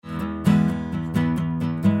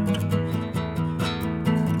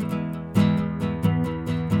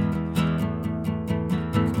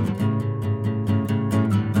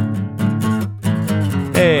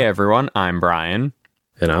Hey everyone, I'm Brian.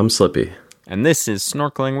 And I'm Slippy. And this is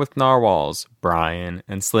Snorkeling with Narwhals. Brian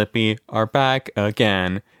and Slippy are back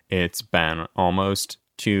again. It's been almost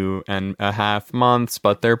 2.5 months,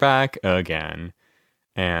 but they're back again.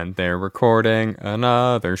 And they're recording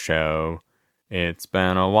another show. It's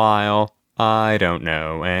been a while. I don't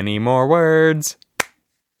know any more words.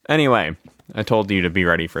 Anyway, I told you to be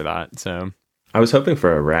ready for that, so... I was hoping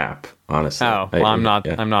for a rap, honestly. Oh, well, I'm not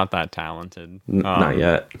that talented. Not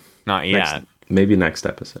yet. Not yet. Maybe next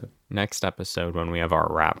episode. Next episode when we have our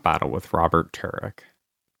rap battle with Robert Turek.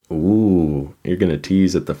 Ooh, you're gonna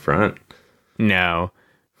tease at the front. No.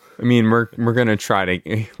 I mean, we're gonna try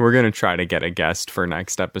to get a guest for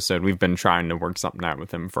next episode. We've been trying to work something out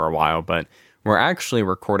with him for a while, but we're actually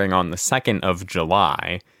recording on the 2nd of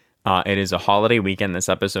July. It is a holiday weekend. This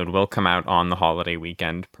episode will come out on the holiday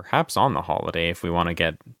weekend, perhaps on the holiday if we want to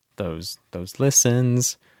get those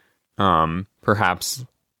listens. Perhaps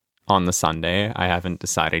on the Sunday. I haven't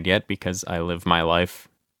decided yet because I live my life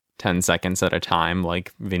 10 seconds at a time,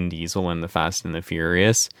 like Vin Diesel in The Fast and the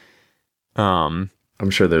Furious. I'm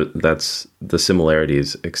sure that's the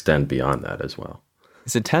similarities extend beyond that as well.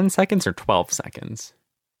 Is it 10 seconds or 12 seconds?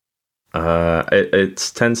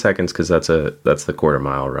 It's 10 seconds because that's the quarter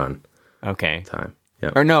mile run. Okay. Time.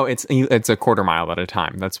 Yeah. Or no, it's a quarter mile at a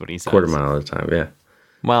time. That's what he says. Quarter mile at a time. Yeah.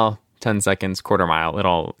 Well, 10 seconds, quarter mile. It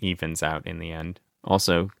all evens out in the end.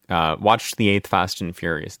 Also, watch the 8th Fast and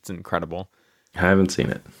Furious. It's incredible. I haven't seen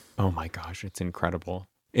it. Oh my gosh, it's incredible.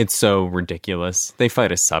 It's so ridiculous. They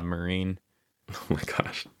fight a submarine. Oh my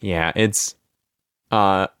gosh. Yeah, it's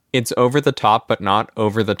over the top, but not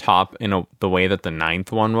over the top in the way that the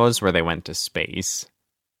 9th one was, where they went to space.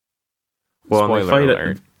 Well, Spoiler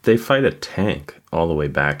alert. They fight a tank all the way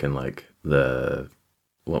back in like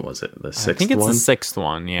what was it? The 6th one? I think it's the 6th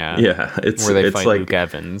one, yeah. Yeah, where they fight like Luke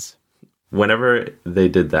Evans. Whenever they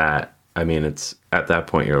did that, I mean, it's at that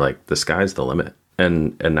point you're like, the sky's the limit,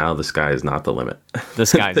 and now the sky is not the limit. The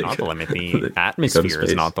sky's not the limit. The atmosphere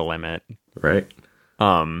is not the limit. Right.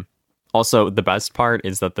 Also, the best part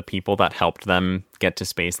is that the people that helped them get to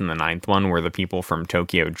space in the 9th one were the people from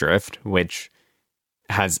Tokyo Drift, which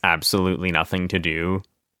has absolutely nothing to do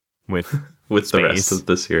with space, the rest of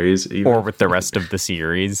the series, even. Or with the rest of the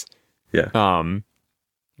series. Yeah.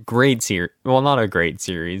 Great series. Well, not a great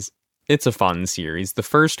series. It's a fun series. The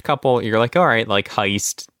first couple, you're like, all right, like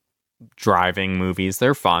heist driving movies.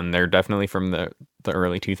 They're fun. They're definitely from the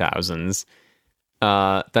early 2000s.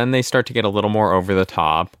 Then they start to get a little more over the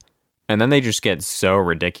top. And then they just get so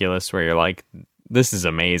ridiculous where you're like, this is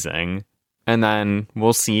amazing. And then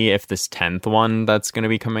we'll see if this 10th one that's going to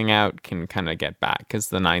be coming out can kind of get back. Because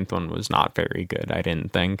the 9th one was not very good, I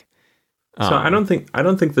didn't think. So I don't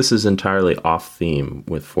think this is entirely off theme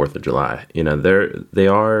with 4th of July. You know, they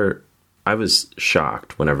are... I was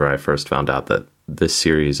shocked whenever I first found out that this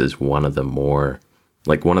series is one of the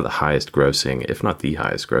highest grossing, if not the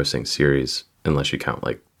highest grossing series, unless you count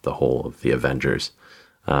like the whole of the Avengers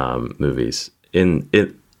movies in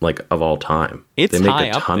it, like of all time. They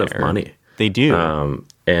make a ton of money. They do.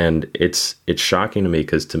 And it's shocking to me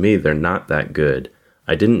because to me, they're not that good.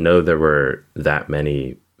 I didn't know there were that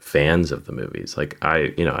many fans of the movies. Like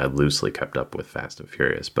I loosely kept up with Fast and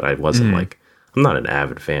Furious, but I wasn't like, I'm not an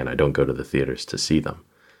avid fan. I don't go to the theaters to see them.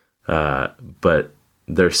 But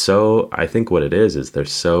I think what it is they're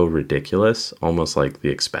so ridiculous, almost like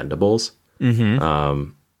the Expendables.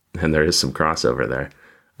 Mm-hmm. And there is some crossover there.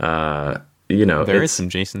 There is some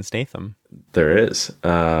Jason Statham. There is.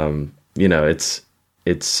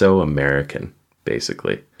 It's so American,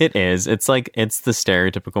 basically. It is. It's like, it's the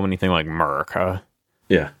stereotypical when you think like America.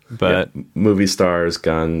 Yeah. But movie stars,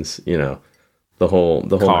 guns, the whole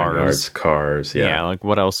cars. Yeah. Like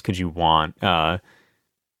what else could you want?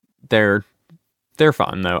 They're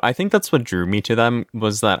fun though. I think that's what drew me to them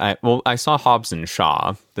was that I saw Hobbs and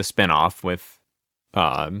Shaw, the spinoff with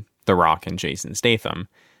The Rock and Jason Statham.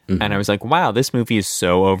 Mm-hmm. And I was like, wow, this movie is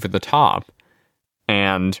so over the top.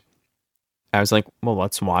 And I was like, well,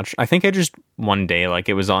 let's watch. I think I just one day, like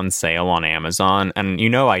it was on sale on Amazon, and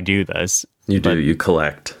I do this. You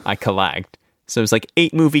collect. I collect. So it was like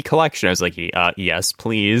 8 movie collection. I was like, yes,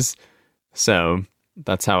 please. So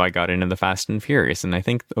that's how I got into the Fast and Furious. And I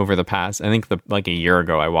think like a year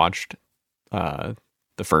ago, I watched the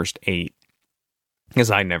first 8. Because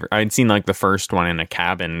I'd seen like the first one in a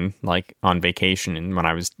cabin, like on vacation, and when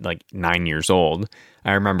I was like 9 years old,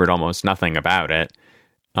 I remembered almost nothing about it.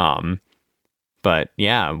 But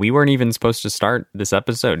yeah, we weren't even supposed to start this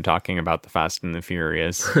episode talking about the Fast and the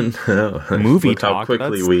Furious. No, movie look talk. How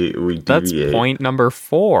quickly we deviate. That's point number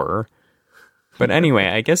 4. But anyway,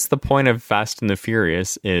 I guess the point of Fast and the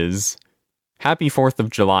Furious is Happy 4th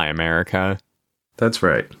of July, America. That's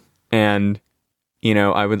right. And,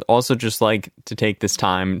 I would also just like to take this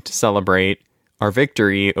time to celebrate our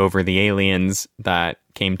victory over the aliens that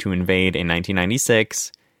came to invade in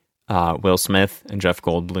 1996. Will Smith and Jeff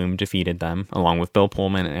Goldblum defeated them, along with Bill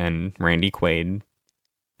Pullman and Randy Quaid.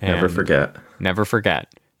 And Never forget. Never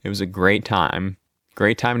forget. It was a great time.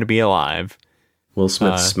 Great time to be alive. Will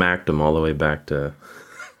Smith smacked him all the way back to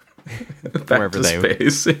wherever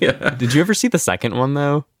space. Yeah. Did you ever see the second one,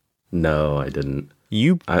 though? No, I didn't.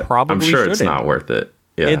 You probably I'm sure shouldn't. It's not worth it.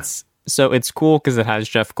 Yeah. It's cool because it has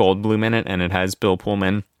Jeff Goldblum in it and it has Bill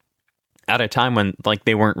Pullman at a time when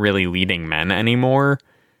they weren't really leading men anymore,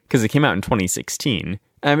 because it came out in 2016.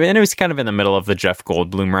 I mean, it was kind of in the middle of the Jeff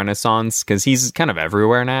Goldblum renaissance because he's kind of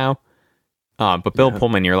everywhere now. But Bill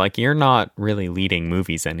Pullman, you're not really leading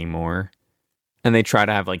movies anymore. And they try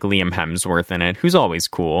to have Liam Hemsworth in it, who's always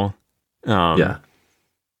cool. Yeah.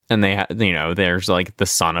 And they, there's the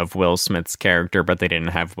son of Will Smith's character, but they didn't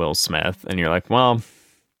have Will Smith. And you're like, well,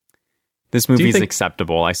 this movie's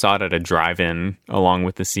acceptable. I saw it at a drive-in along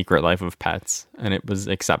with The Secret Life of Pets, and it was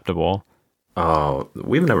acceptable. Oh,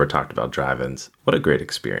 we've never talked about drive-ins. What a great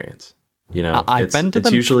experience. I've been to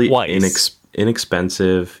them usually twice.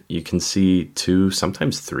 Inexpensive. You can see 2,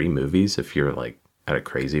 sometimes 3 movies if you're at a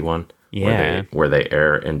crazy one. Yeah. Where they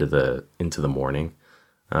air into the morning.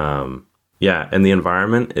 Yeah, and the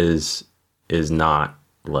environment is not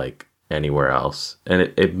like anywhere else. And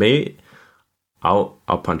it may I'll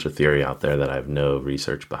punch a theory out there that I have no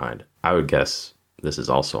research behind. I would guess this is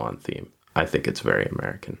also on theme. I think it's very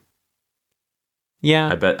American. Yeah.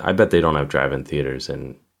 I bet they don't have drive-in theaters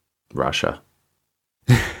in Russia.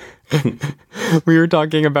 We were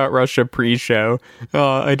talking about Russia pre-show.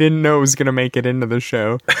 I didn't know it was going to make it into the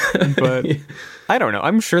show. But I don't know.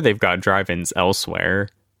 I'm sure they've got drive-ins elsewhere.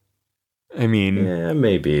 I mean... Yeah,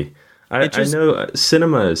 maybe. I know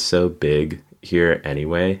cinema is so big here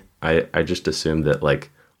anyway. I just assume that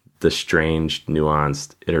the strange,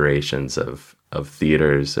 nuanced iterations of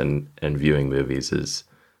theaters and viewing movies is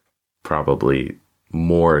probably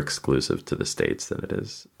more exclusive to the States than it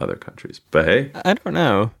is other countries. But hey... I don't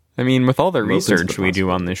know. I mean, with all the research we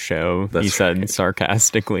do on this show, he said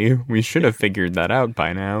sarcastically, we should have figured that out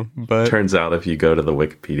by now. But turns out if you go to the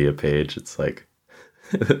Wikipedia page, it's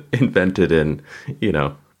invented in,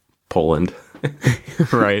 Poland.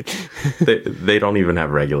 Right. They don't even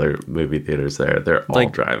have regular movie theaters there. They're all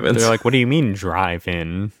drive-ins. They're like, what do you mean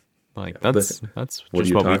drive-in? That's just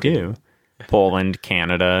what we do. Poland,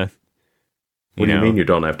 Canada. What do you mean you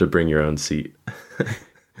don't have to bring your own seat?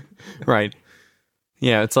 Right.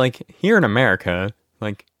 Yeah, it's here in America,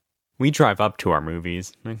 we drive up to our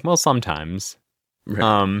movies. Well, sometimes.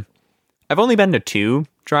 Right. I've only been to 2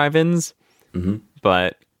 drive-ins,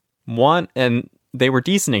 but one, and they were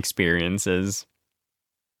decent experiences.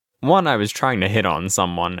 One, I was trying to hit on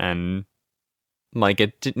someone, and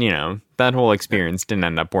that whole experience didn't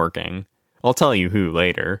end up working. I'll tell you who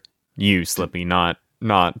later. You, Slippy, not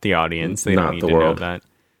the audience. They don't need to know that.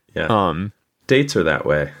 Yeah. Dates are that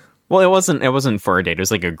way. Well, it wasn't for a date. It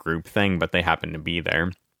was a group thing, but they happened to be there.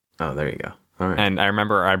 Oh, there you go. All right. And I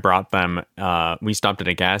remember I brought them, we stopped at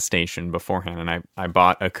a gas station beforehand, and I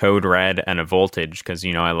bought a Code Red and a Voltage because,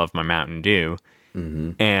 I love my Mountain Dew.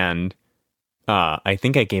 Mm-hmm. And I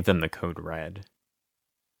think I gave them the Code Red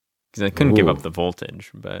because I couldn't give up the Voltage.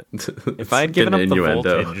 But if I had given up the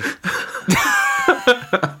Voltage...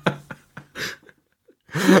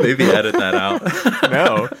 Maybe edit that out.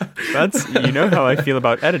 No, that's, how I feel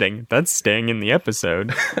about editing. That's staying in the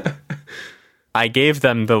episode. I gave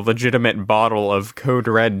them the legitimate bottle of Code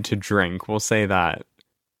Red to drink. We'll say that.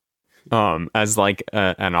 As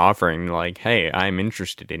an offering, hey, I'm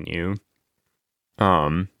interested in you.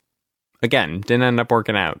 Again, didn't end up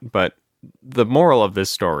working out, but the moral of this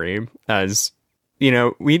story, as we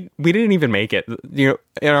didn't even make it. In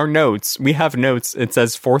our notes, we have notes. It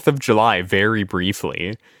says 4th of July very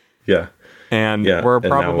briefly. Yeah. And we're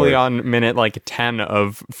probably on minute 10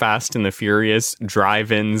 of Fast and the Furious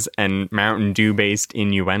drive-ins and Mountain Dew based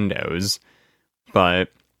innuendos.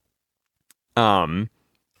 But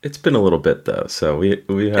it's been a little bit though, so we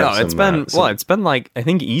have it's been I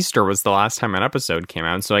think Easter was the last time an episode came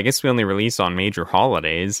out, so I guess we only release on major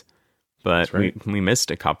holidays. But right. we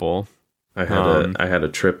missed a couple. I had a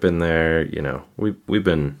trip in there. We've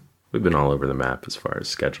been all over the map as far as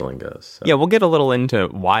scheduling goes. So. Yeah, we'll get a little into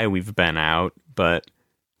why we've been out, but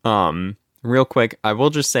real quick, I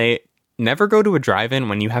will just say never go to a drive-in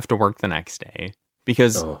when you have to work the next day,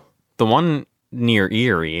 because the one near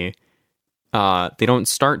Erie, they don't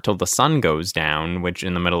start till the sun goes down, which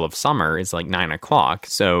in the middle of summer is 9 o'clock.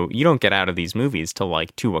 So you don't get out of these movies till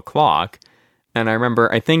 2 o'clock. And I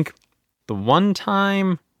remember, I think the one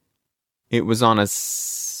time it was on a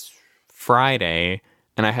Friday,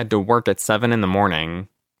 and I had to work at 7 a.m.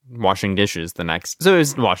 washing dishes the next. So it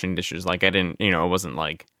was washing dishes. Like, I didn't, it wasn't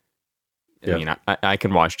like, I mean, I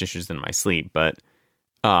could wash dishes in my sleep, but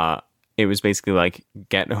it was basically like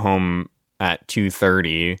get home at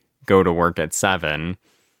 2:30, go to work at 7.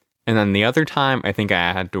 And then the other time, I think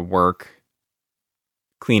I had to work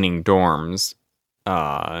cleaning dorms,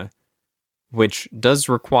 which does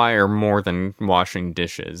require more than washing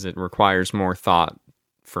dishes. It requires more thought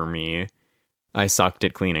for me. I sucked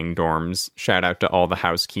at cleaning dorms. Shout out to all the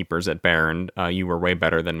housekeepers at Barron. You were way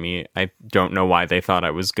better than me. I don't know why they thought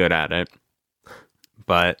I was good at it.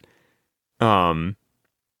 But that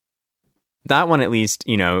one, at least,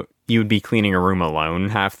 you would be cleaning a room alone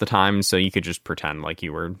half the time, so you could just pretend like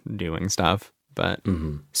you were doing stuff. But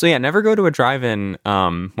so yeah, never go to a drive-in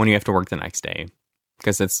when you have to work the next day,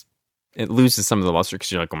 because it loses some of the luster,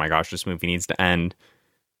 because you're like, oh my gosh, this movie needs to end.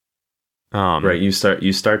 Right, you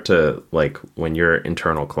start to, like, when your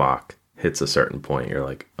internal clock hits a certain point, you're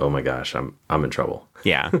like, oh my gosh, I'm in trouble.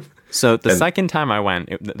 Yeah. So the second time I went,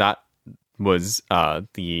 that was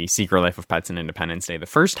the Secret Life of Pets and Independence Day. The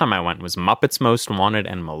first time I went was Muppets Most Wanted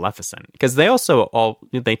and Maleficent, because they also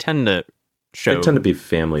they tend to be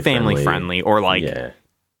family friendly, or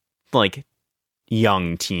like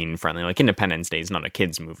young teen friendly. Like Independence Day is not a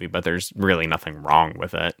kids movie, but there's really nothing wrong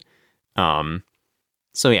with it.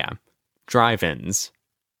 So yeah, drive-ins,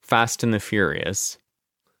 Fast and the Furious,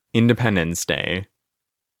 Independence Day,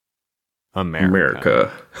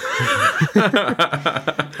 America.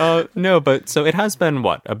 No, but so it has been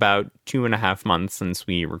about 2.5 months since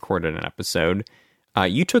we recorded an episode.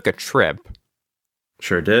 You took a trip.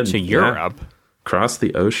 Sure did. To Europe. Yeah. Crossed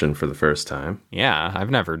the ocean for the first time. Yeah, I've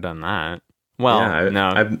never done that. Well, yeah,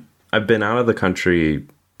 no. I've been out of the country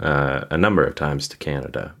a number of times to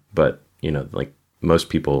Canada, but like most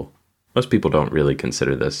people don't really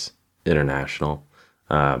consider this international.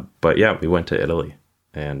 But yeah, we went to Italy,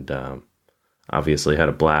 and obviously had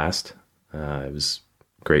a blast. It was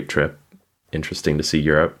a great trip. Interesting to see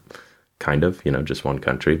Europe, kind of, just one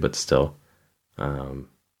country, but still.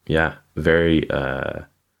 Yeah, very,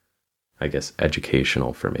 I guess,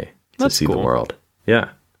 educational for me to see the world. Yeah.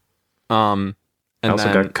 And I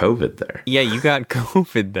also got COVID there. Yeah, you got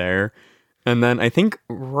COVID there. And then I think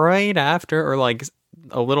right after, or like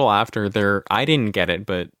a little after there, I didn't get it,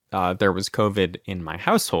 but there was COVID in my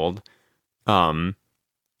household,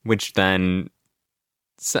 which then,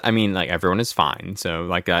 I mean, like, everyone is fine. So,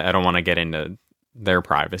 like, I don't want to get into their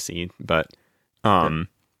privacy, but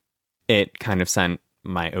it kind of sent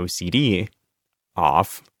my OCD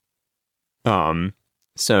off.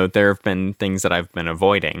 So there have been things that I've been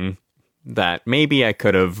avoiding that maybe I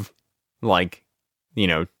could have, like,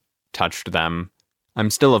 touched them.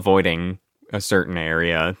 I'm still avoiding a certain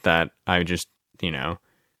area that I just, I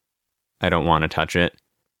don't want to touch it.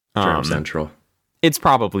 Germ Central. It's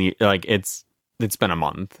probably, like, it's been a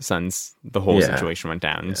month since the whole situation went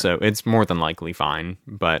down, so it's more than likely fine.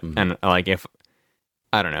 But and like, if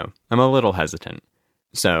I don't know, I'm a little hesitant.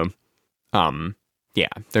 So, yeah,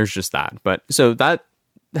 there's just that. But so that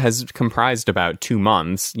has comprised about 2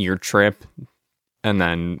 months, your trip, and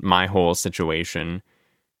then my whole situation.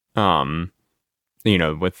 With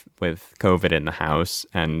COVID in the house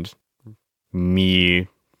and me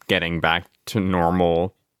getting back to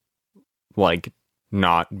normal, like,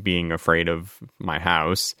 not being afraid of my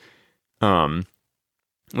house,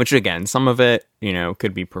 which, again, some of it,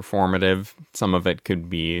 could be performative. Some of it could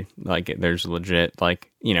be like, there's legit, like,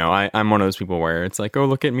 I'm one of those people where it's like, oh,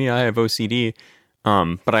 look at me, I have OCD.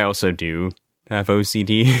 But I also do have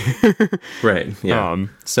OCD. Right. Yeah.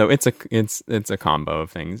 So it's a combo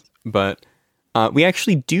of things, but, we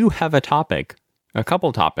actually do have a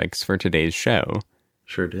couple topics for today's show.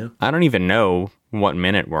 Sure do. I don't even know what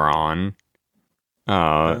minute we're on.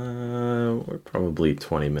 We're probably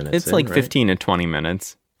 20 minutes. It's like 15 to 20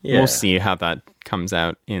 minutes. Yeah. We'll see how that comes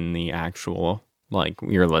out in the actual, like,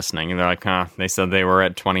 you're listening and they're like, they said they were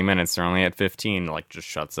at 20 minutes. They're only at 15. Like, just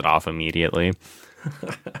shuts it off immediately.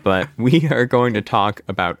 But we are going to talk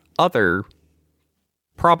about other,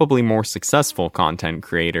 probably more successful content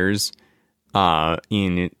creators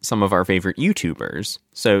in some of our favorite YouTubers.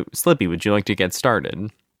 So, Slippy, would you like to get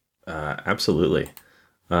started? Absolutely.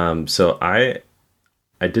 So I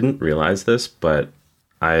didn't realize this, but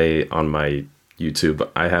on my YouTube,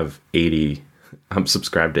 I have 80, I'm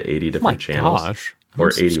subscribed to 80 different channels. Gosh. Or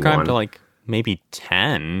I'm subscribed 81. to like maybe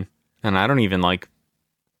 10, and I don't even like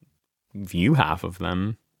view half of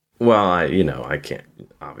them. Well, I can't,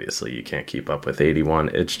 obviously you can't keep up with 81.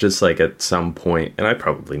 It's just like at some point, and I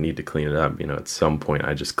probably need to clean it up, at some point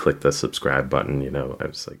I just click the subscribe button, I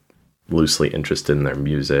was like loosely interested in their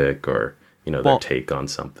music or, their take on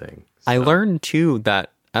something. I learned too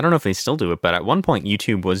that, I don't know if they still do it, but at one point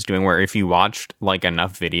YouTube was doing where if you watched like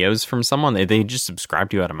enough videos from someone, they just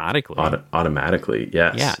subscribe to you automatically. Automatically,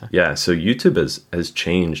 yes. Yeah. Yeah, so YouTube has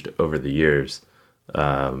changed over the years.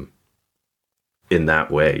 In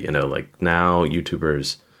that way, like now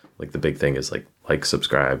YouTubers, like the big thing is like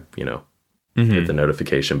subscribe, hit the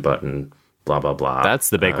notification button, blah, blah, blah. That's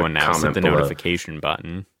the big one now, comment the below. notification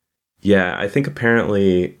button. Yeah, I think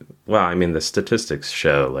apparently, well, I mean, the statistics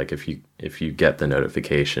show like if you get the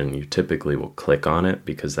notification, you typically will click on it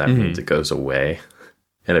because that means it goes away.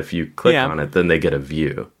 And if you click on it, then they get a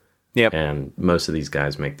view. Yep. And most of these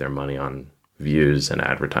guys make their money on views and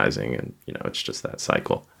advertising, and it's just that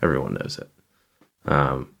cycle. Everyone knows it.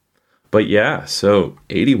 But yeah, so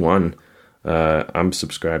 81, I'm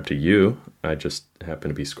subscribed to you. I just happen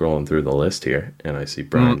to be scrolling through the list here, and I see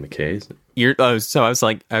Brian McKay's. So I was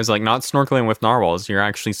like, not snorkeling with narwhals. You're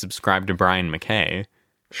actually subscribed to Brian McKay.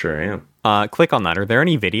 Sure am. Click on that. Are there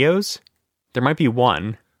any videos? There might be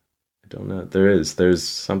one. I don't know. There's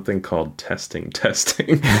something called testing.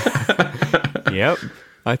 Yep.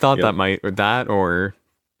 I thought that or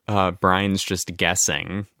Brian's just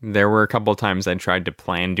guessing. There were a couple times I tried to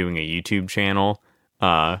plan doing a YouTube channel.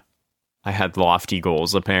 I had lofty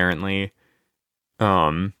goals apparently.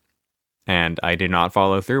 And I did not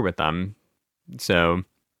follow through with them. So,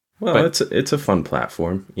 it's a fun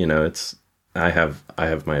platform. I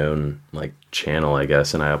have my own like channel, I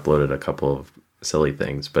guess, and I uploaded a couple of silly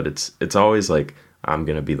things, but it's always like I'm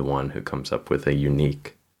going to be the one who comes up with a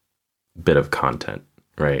unique bit of content,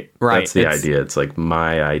 right? That's the idea. It's like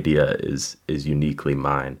my idea is uniquely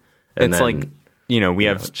mine. And it's then, like, we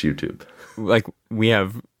have it's YouTube. Like we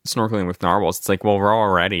have snorkeling with narwhals. It's like, well, we're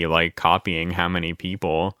already like copying how many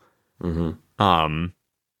people. Mm-hmm.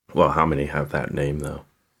 Well, how many have that name though?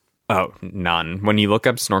 Oh, none. When you look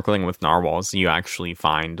up snorkeling with narwhals, you actually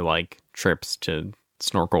find like trips to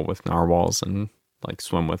snorkel with narwhals and like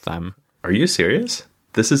swim with them. Are you serious?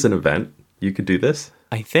 This is an event? You could do this?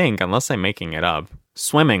 I think, unless I'm making it up.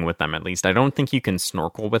 Swimming with them, at least. I don't think you can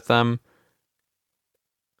snorkel with them.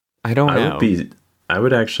 I don't know. I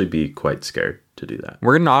would actually be quite scared to do that.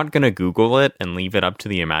 We're not going to Google it and leave it up to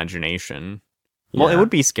the imagination. Well, it would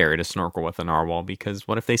be scary to snorkel with a narwhal because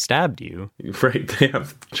what if they stabbed you? Right, they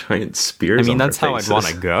have giant spears. I mean, on that's their how faces. I'd want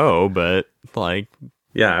to go, but like,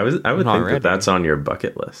 yeah, I would think that's on your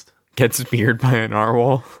bucket list. Get speared by a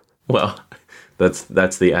narwhal. Well, that's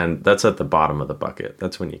the end. That's at the bottom of the bucket.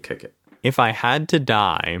 That's when you kick it. If I had to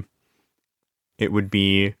die, it would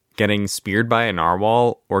be getting speared by a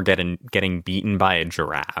narwhal or getting beaten by a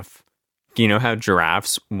giraffe. Do you know how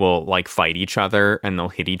giraffes will like fight each other and they'll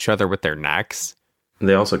hit each other with their necks?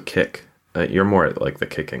 They also kick. You're more at like the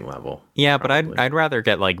kicking level. Yeah, probably. But I'd rather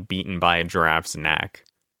get like beaten by a giraffe's neck.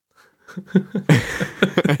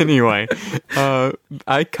 Anyway,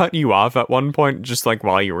 I cut you off at one point just like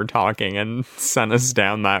while you were talking and sent us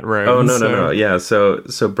down that road. Oh no. Yeah, so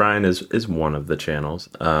Brian is one of the channels.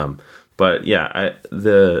 But yeah,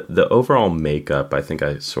 the overall makeup I think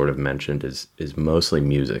I sort of mentioned is mostly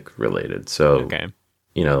music related. So okay.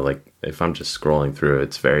 Like if I'm just scrolling through,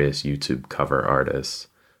 it's various YouTube cover artists.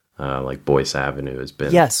 Like Boyce Avenue has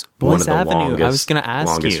been Boyce Avenue. I was going to ask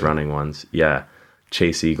longest running ones. Yeah,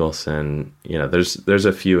 Chase Eagleson. There's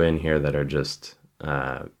a few in here that are just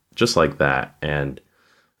like that, and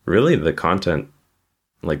really the content,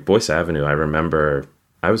 like Boyce Avenue. I remember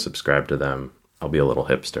I was subscribed to them. I'll be a little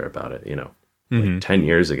hipster about it. Like 10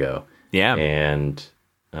 years ago. Yeah, and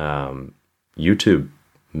YouTube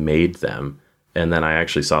made them. And then I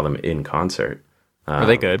actually saw them in concert. Were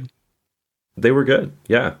they good? They were good.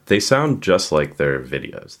 Yeah. They sound just like their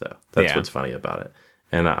videos, though. That's what's funny about it.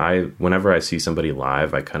 And whenever I see somebody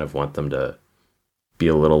live, I kind of want them to be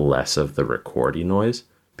a little less of the recordy noise.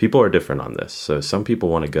 People are different on this. So some people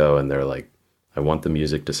want to go and they're like, I want the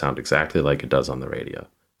music to sound exactly like it does on the radio.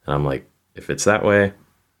 And I'm like, if it's that way,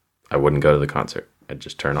 I wouldn't go to the concert. I'd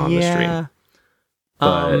just turn on the stream.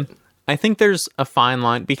 But I think there's a fine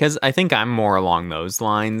line because I think I'm more along those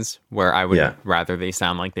lines where I would rather they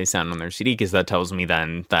sound like they sound on their CD because that tells me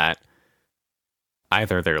then that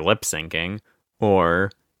either they're lip syncing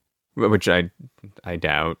or, which I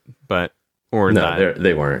doubt, but or no, that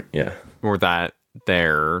they weren't, or that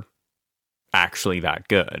they're actually that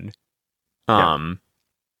good.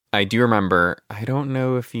 I do remember. I don't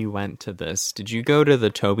know if you went to this. Did you go to the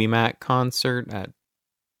Toby Mac concert at?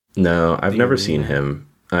 No, I've never seen him.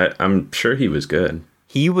 I'm sure he was good.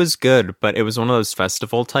 He was good, but it was one of those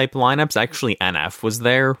festival type lineups. Actually, NF was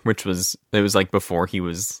there, it was like before he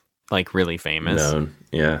was like really famous. Known,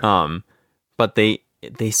 yeah. But they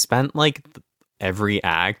spent like every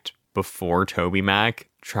act before Toby Mac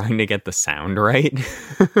trying to get the sound right.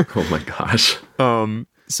 Oh my gosh.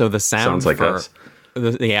 So the sound sounds like for, us.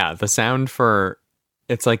 the sound for,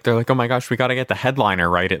 it's like they're like, oh my gosh, we got to get the headliner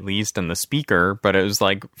right at least and the speaker. But it was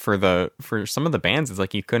like for some of the bands, it's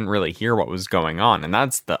like you couldn't really hear what was going on, and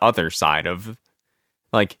that's the other side of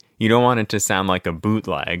like you don't want it to sound like a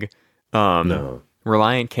bootleg. No.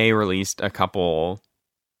 Reliant K released a couple.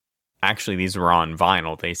 Actually, these were on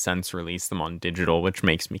vinyl. They since released them on digital, which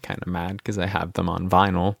makes me kind of mad because I have them on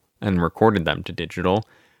vinyl and recorded them to digital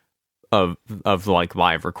of like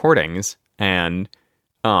live recordings, and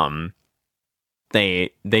they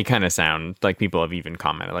kind of sound like, people have even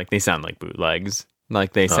commented like they sound like bootlegs.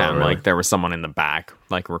 Like they sound really? like there was someone in the back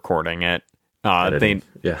like recording it. Editing.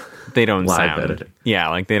 They don't Live sound editing. Yeah,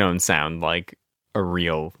 like they don't sound like a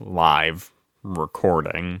real live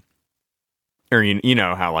recording. Or you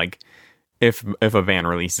know how like if a band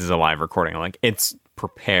releases a live recording, like it's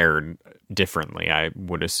prepared differently, I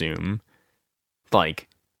would assume. Like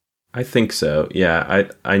I think so. Yeah.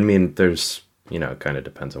 I mean, there's, it kind of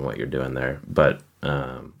depends on what you're doing there, but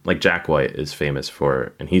like Jack White is famous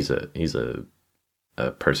for, and he's a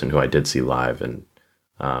person who I did see live and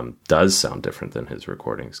does sound different than his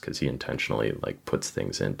recordings because he intentionally like puts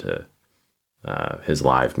things into his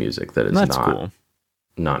live music that is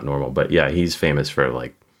not normal. But yeah, he's famous for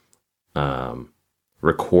like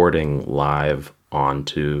recording live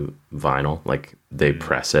onto vinyl. Like they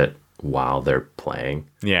press it while they're playing.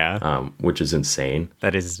 Yeah. Which is insane.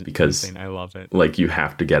 That is because insane. I love it. Like you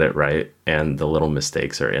have to get it right and the little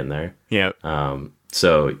mistakes are in there. Yeah.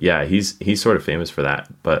 So yeah, he's sort of famous for that.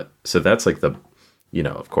 But so that's like the,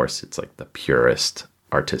 of course it's like the purest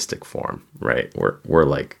artistic form, right? We're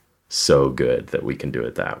like so good that we can do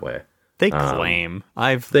it that way. They claim.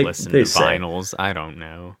 I've listened to vinyls. I don't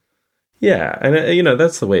know. Yeah, and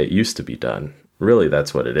that's the way it used to be done. Really,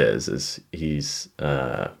 that's what it is he's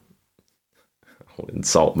I won't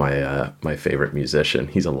insult my favorite musician.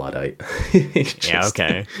 He's a Luddite. Yeah,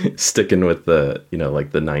 okay. Sticking with the,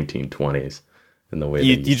 like the 1920s and the way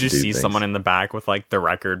you just see someone in the back with like the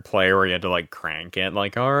record player where you had to like crank it,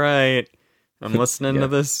 like, all right, I'm listening to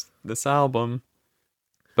this album.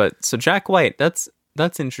 But so Jack White, that's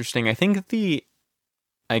interesting. I think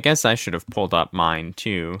I guess I should have pulled up mine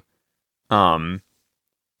too.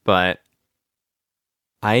 But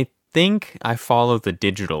I think I follow the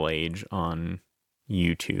Digital Age on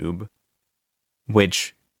YouTube,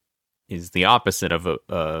 which is the opposite of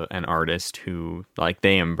an artist who, like,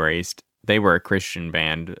 they were a Christian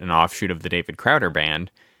band, an offshoot of the David Crowder band,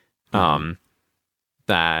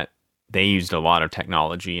 that they used a lot of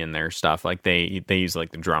technology in their stuff. Like they use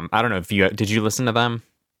like the drum. I don't know if did you listen to them?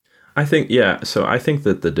 I think, yeah. So I think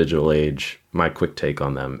that the Digital Age, my quick take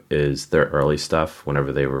on them is their early stuff,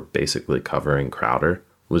 whenever they were basically covering Crowder,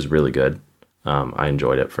 was really good. I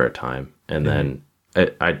enjoyed it for a time. And then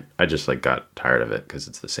I just like got tired of it because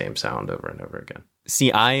it's the same sound over and over again.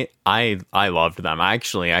 See, I loved them. I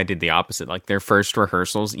did the opposite. Like their first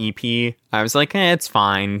Rehearsals EP, I was like, it's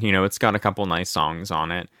fine. It's got a couple nice songs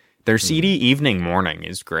on it. Their CD Evening Morning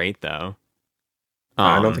is great though.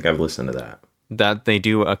 I don't think I've listened to that. That they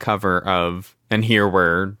do a cover of, and here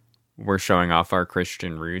we're showing off our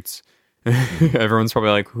Christian roots. Everyone's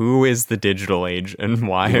probably like, who is the Digital Age and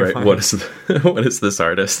why? Right. What is this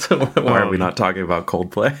artist? Why are we not talking about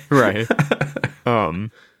Coldplay? Right.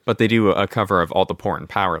 But they do a cover of All the Poor and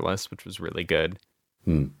Powerless, which was really good.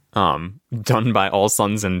 Done by All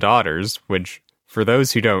Sons and Daughters, which for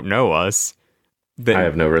those who don't know us, I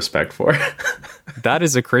have no respect for. That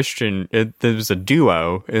is a Christian. There was a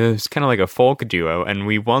duo. It was kind of like a folk duo, and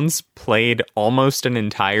we once played almost an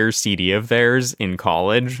entire CD of theirs in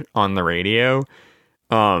college on the radio.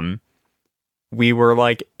 We were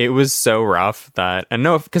like, it was so rough that, and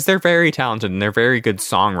no, because they're very talented and they're very good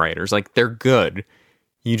songwriters. Like they're good.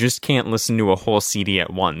 You just can't listen to a whole CD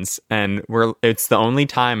at once. And it's the only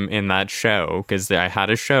time in that show, because I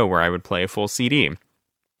had a show where I would play a full CD.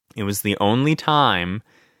 It was the only time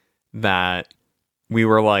that we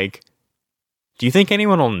were like, do you think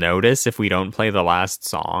anyone will notice if we don't play the last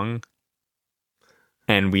song?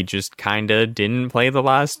 And we just kind of didn't play the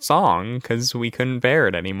last song because we couldn't bear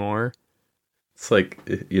it anymore. It's like,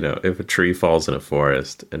 if a tree falls in a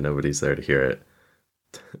forest and nobody's there to hear it,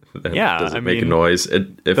 Yeah, Does it I make a mean, noise?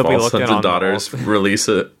 If they'll be All looking Sons on and the Daughters release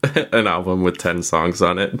an album with 10 songs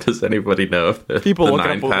on it, does anybody know if People the look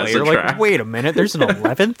nine up pass later a like, track? wait a minute, there's an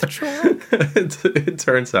 11th track? It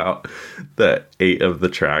turns out that 8 of the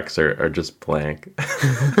tracks are just blank.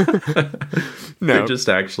 No. They just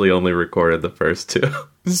actually only recorded the first 2.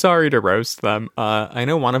 Sorry to roast them. I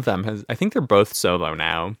know one of them has, I think they're both solo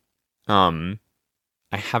now. I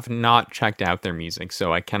have not checked out their music,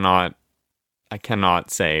 so I cannot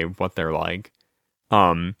say what they're like.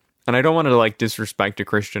 And I don't want to like disrespect a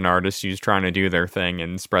Christian artist who's trying to do their thing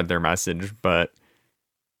and spread their message, but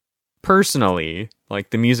personally, like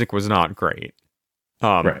the music was not great.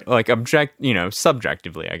 Right. Like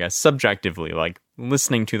subjectively, I guess. Subjectively, like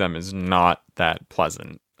listening to them is not that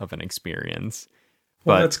pleasant of an experience.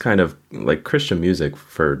 Well, But that's kind of like Christian music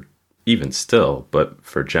for even still, but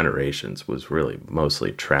for generations was really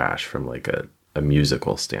mostly trash from like a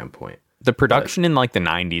musical standpoint. the production in like the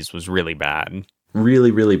 90s was really bad.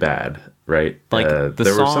 Really, really bad, right? Like,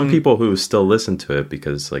 there were some people who still listen to it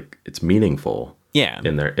because like it's meaningful Yeah.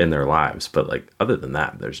 in their lives, but like other than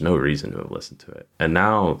that, there's no reason to have listened to it. And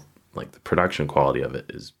now like the production quality of it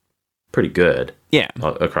is pretty good. Yeah.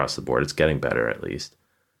 Across the board. It's getting better at least.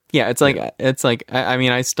 Yeah, it's like I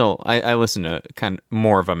mean I listen to kind of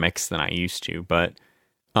more of a mix than I used to, but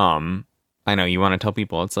I know you want to tell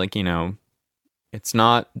people it's like, it's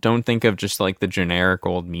not, don't think of just like the generic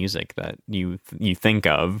old music that you think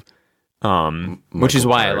of, which is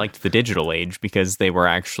why I liked the digital age, because they were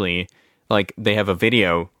actually like, they have a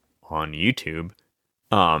video on YouTube.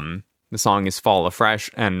 The song is Fall Afresh,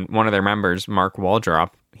 and one of their members, Mark Waldrop,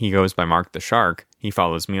 he goes by Mark the Shark. He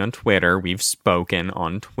follows me on Twitter. We've spoken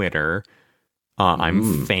on Twitter.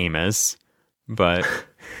 I'm famous, but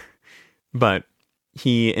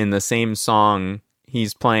he, in the same song,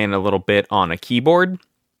 he's playing a little bit on a keyboard.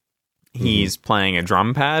 He's playing a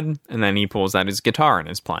drum pad, and then he pulls out his guitar and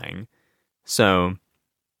is playing. So,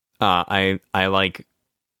 I like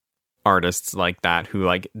artists like that who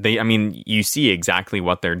like you see exactly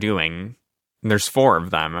what they're doing. There's 4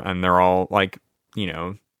 of them, and they're all like,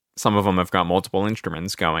 some of them have got multiple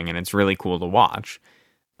instruments going, and it's really cool to watch.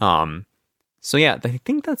 So yeah, I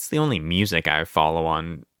think that's the only music I follow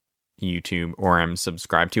on YouTube or am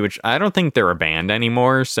subscribed to, which I don't think they're a band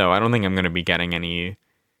anymore, so I don't think I'm going to be getting any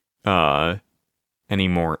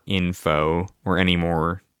more info or any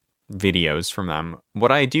more videos from them.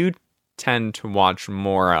 What I do tend to watch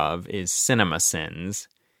more of is CinemaSins.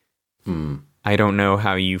 I don't know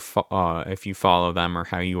how you if you follow them or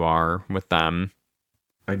how you are with them.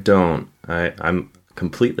 I don't. I'm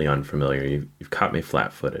completely unfamiliar. You've caught me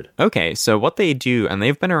flat-footed. Okay, so what they do, and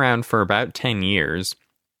they've been around for about 10 years,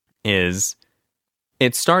 is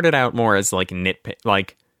it started out more as like nitpick,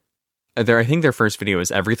 like I think their first video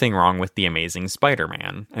was Everything Wrong with the Amazing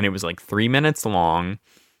Spider-Man, and it was like 3 minutes long,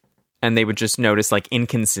 and they would just notice like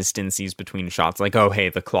inconsistencies between shots, like, oh hey,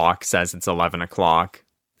 the clock says it's 11 o'clock,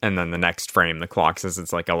 and then the next frame the clock says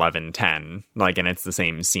it's like 11:10, like, and it's the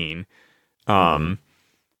same scene.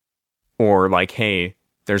 Or like, hey,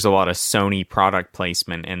 there's a lot of Sony product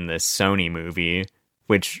placement in this Sony movie,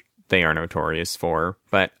 which they are notorious for.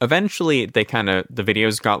 But eventually the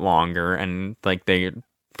videos got longer, and like they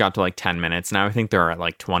got to like 10 minutes. Now I think they're at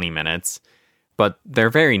like 20 minutes. But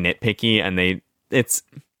they're very nitpicky, and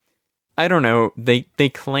I don't know, they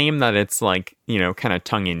claim that it's like, kind of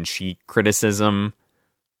tongue-in-cheek criticism,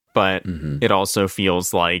 but it also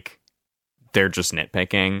feels like they're just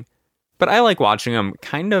nitpicking. But I like watching them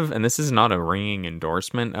kind of, and this is not a ringing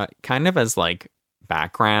endorsement, kind of as like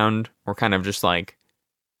background, or kind of just like,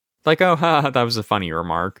 oh, that was a funny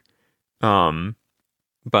remark.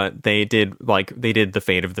 But they did the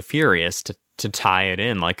Fate of the Furious to tie it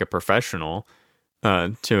in like a professional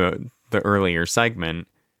to the earlier segment,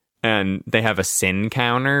 and they have a sin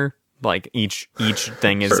counter. Like each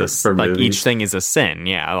thing is each thing is a sin.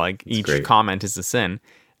 Yeah, like each comment is a sin,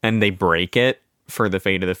 and they break it for the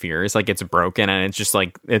Fate of the Furious. Like it's broken, and it's just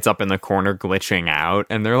like it's up in the corner glitching out,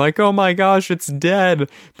 and they're like, oh my gosh, it's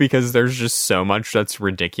dead, because there's just so much that's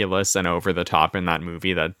ridiculous and over the top in that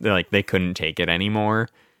movie that like they couldn't take it anymore.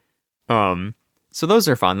 So those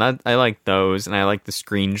are fun. I like those, and I like the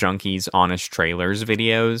Screen Junkies Honest Trailers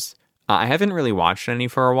videos. I haven't really watched any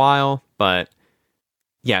for a while, but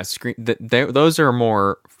yeah, those are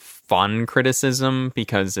more fun criticism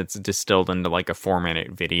because it's distilled into like a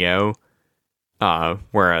 4-minute video.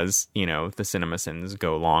 Whereas, the CinemaSins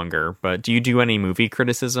go longer. But do you do any movie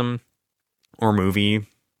criticism or movie?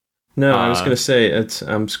 No, I was going to say,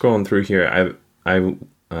 I'm scrolling through here.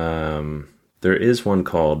 There is one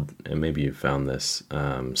called, and maybe you found this,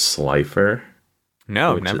 Slifer.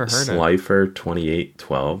 No, which never is heard of it.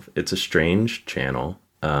 Slifer2812. It's a strange channel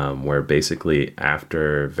where basically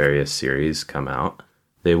after various series come out,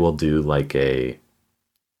 they will do like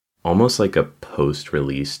almost like a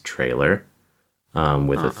post-release trailer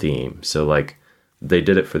with a theme. So like they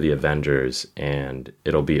did it for the Avengers, and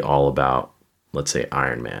it'll be all about, let's say,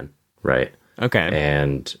 Iron Man, right? Okay.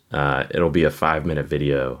 And it'll be a 5-minute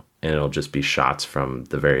video, and it'll just be shots from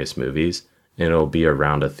the various movies, and it'll be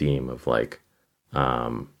around a theme of like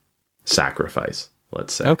sacrifice,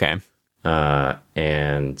 let's say. Okay.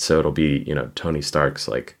 And so it'll be, Tony Stark's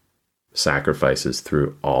like sacrifices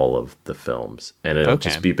through all of the films, and it'll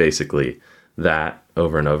just be basically that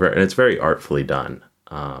over and over, and it's very artfully done.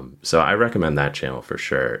 So I recommend that channel for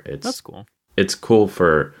sure. That's cool. It's cool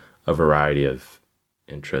for a variety of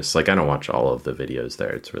interests. Like I don't watch all of the videos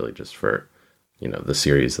there. It's really just for, the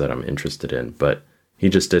series that I'm interested in. But he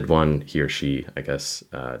just did one, he or she, I guess,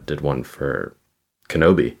 did one for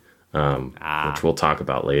Kenobi, which we'll talk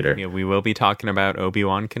about later. Yeah, we will be talking about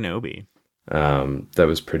Obi-Wan Kenobi. That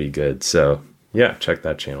was pretty good. So yeah, check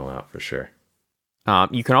that channel out for sure.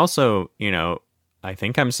 You can also, I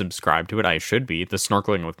think I'm subscribed to it. I should be. The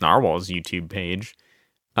Snorkeling with Narwhals YouTube page.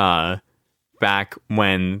 Back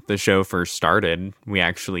when the show first started, we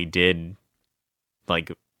actually did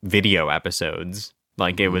like video episodes.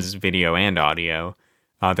 Like it was video and audio.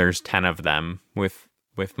 There's 10 of them with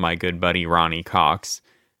my good buddy Ronnie Cox.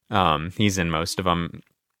 He's in most of them.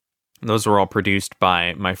 Those were all produced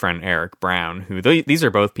by my friend Eric Brown, who these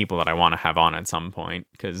are both people that I want to have on at some point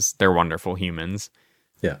because they're wonderful humans.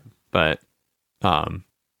 Yeah. But, and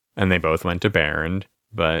they both went to Barron,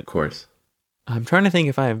 but of course, I'm trying to think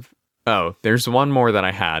if there's one more that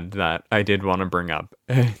I had that I did want to bring up.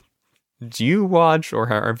 Do you watch or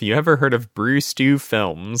have you ever heard of Brew Stew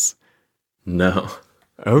Films? No.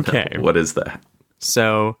 Okay. What is that?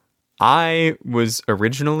 So I was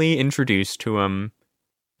originally introduced to him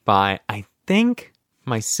by, I think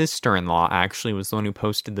my sister-in-law actually was the one who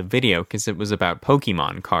posted the video because it was about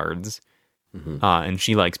Pokemon cards. Mm-hmm. And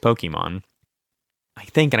she likes Pokemon. I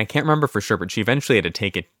think, and I can't remember for sure, but she eventually had to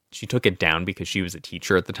take it. She took it down because she was a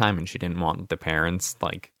teacher at the time and she didn't want the parents,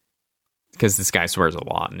 because this guy swears a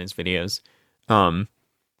lot in his videos.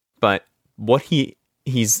 But what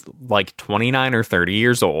he's like 29 or 30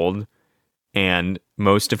 years old, and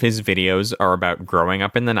most of his videos are about growing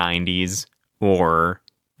up in the 90s or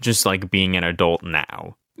just like being an adult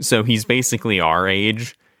now. So he's basically our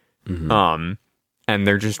age. Mm-hmm. And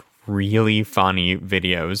they're just really funny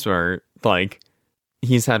videos where like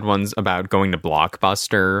he's had ones about going to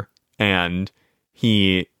Blockbuster, and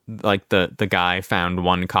he like the guy found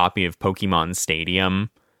one copy of Pokemon Stadium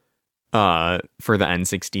for the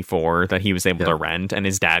N64 that he was able to rent, and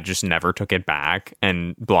his dad just never took it back.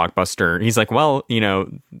 And Blockbuster, he's like, well,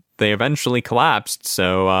 they eventually collapsed,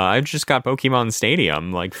 so I just got Pokemon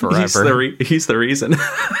Stadium like forever. He's the reason.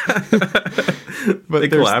 But they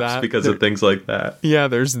collapsed because of things like that. Yeah,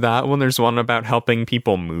 there's that one. There's one about helping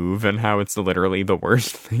people move and how it's literally the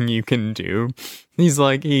worst thing you can do. He's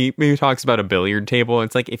like, he talks about a billiard table.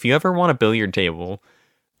 It's like, if you ever want a billiard table,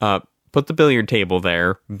 put the billiard table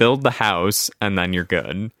there, build the house, and then you're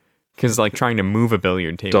good. Because like trying to move a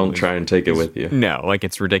billiard table, don't try and take it with you. No, like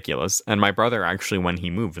it's ridiculous. And my brother actually, when he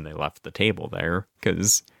moved, and they left the table there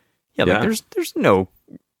because like there's no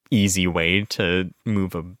easy way to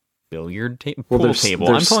move a billiard table. Well, table.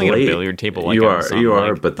 I'm calling it a billiard table. Like you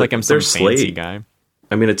are, but like I'm some fancy slate guy.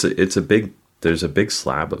 I mean, there's a big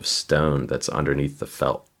slab of stone that's underneath the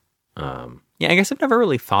felt. Yeah, I guess I've never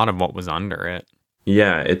really thought of what was under it.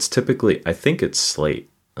 Yeah, it's typically, I think it's slate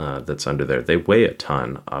that's under there. They weigh a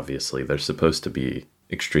ton, obviously. They're supposed to be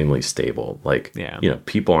extremely stable. Like,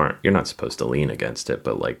 you're not supposed to lean against it,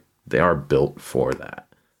 but like they are built for that.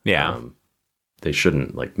 Yeah. They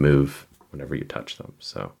shouldn't like move whenever you touch them.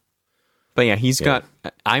 So, but yeah, he has a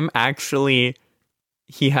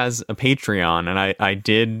Patreon, and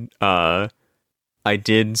I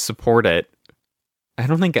did support it. I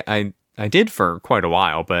don't think I did for quite a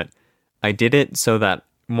while, but I did it so that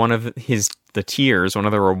one of the tiers, one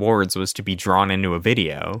of the rewards, was to be drawn into a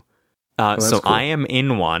video. So cool. I am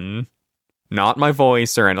in one, not my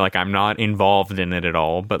voice or like I'm not involved in it at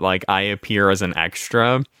all, but like I appear as an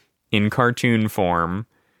extra in cartoon form.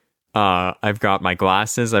 I've got my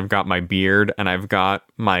glasses, I've got my beard, and I've got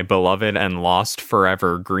my beloved and lost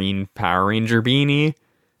forever green Power Ranger beanie.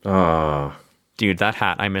 Dude, that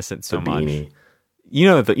hat, I miss it so much. Beanie. You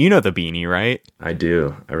know the beanie, right? I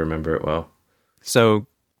do. I remember it well. So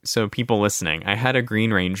people listening, I had a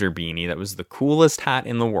Green Ranger beanie that was the coolest hat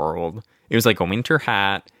in the world. It was like a winter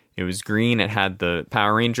hat. It was green. It had the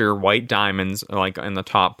Power Ranger white diamonds like in the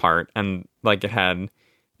top part, and like it had,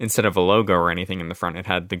 instead of a logo or anything in the front, it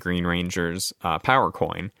had the Green Ranger's power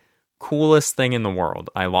coin. Coolest thing in the world.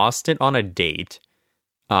 I lost it on a date.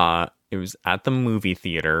 It was at the movie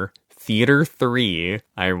theater. Theater 3.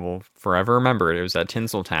 I will forever remember it. It was at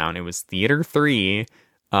Tinseltown. It was Theater 3.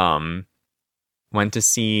 Went to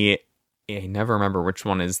see, I never remember which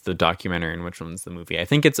one is the documentary and which one's the movie. I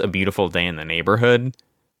think it's A Beautiful Day in the Neighborhood,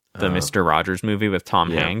 the Mr. Rogers movie with Tom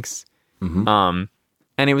Hanks. Mm-hmm.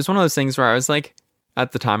 And it was one of those things where I was like,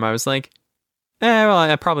 at the time I was like, well,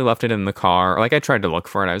 I probably left it in the car. Like, I tried to look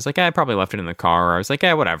for it. I was like, I probably left it in the car. Or I was like,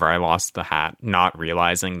 whatever. I lost the hat, not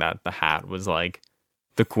realizing that the hat was like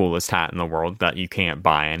the coolest hat in the world that you can't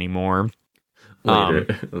buy anymore.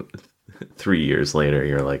 Later, 3 years later,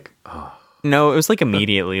 you're like, oh. No, it was like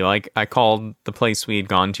immediately. Like, I called the place we had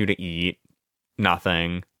gone to eat.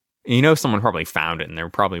 Nothing. You know, someone probably found it and they were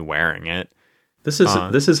probably wearing it. This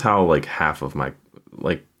is how like half of my,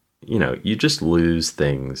 like, you know, you just lose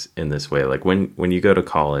things in this way. Like when you go to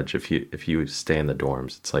college, if you stay in the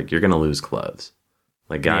dorms, it's like you're gonna lose clothes.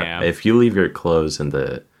 Like if you leave your clothes in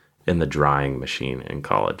the drying machine in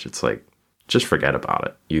college, it's like, just forget about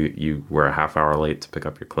it. You were a half hour late to pick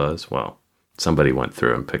up your clothes. Well, somebody went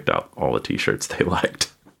through and picked out all the t-shirts they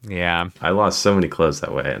liked. Yeah, I lost so many clothes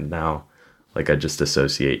that way, and now like I just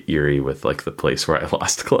associate Erie with like the place where I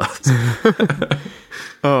lost clothes.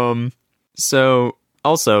 So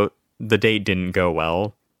also the date didn't go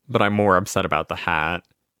well, but I'm more upset about the hat.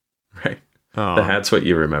 Right. The hat's what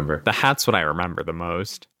you remember. The hat's what I remember the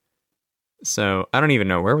most. So I don't even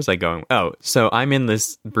know, where was I going? Oh, so I'm in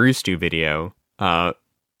this Brew Stew video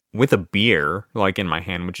with a beer like in my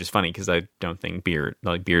hand, which is funny because I don't think beer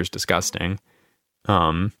is disgusting.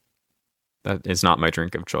 That is not my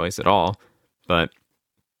drink of choice at all. But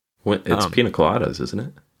it's pina coladas, isn't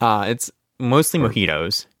it? It's mostly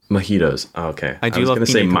mojitos. Mojitos. Oh, okay. I was love going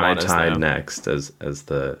to say Mai Tai next as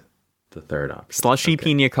the third option. Slushy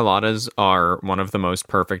pina coladas are one of the most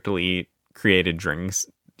perfectly created drinks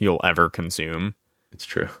you'll ever consume. It's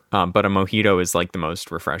true. But a mojito is like the most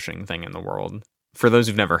refreshing thing in the world. For those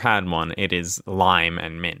who've never had one, it is lime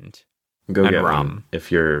and mint. Go and get rum. One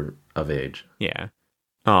if you're of age. Yeah.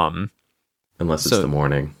 Unless it's the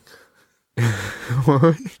morning.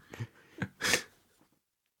 What?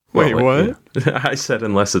 Wait, what? I said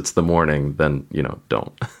unless it's the morning, then,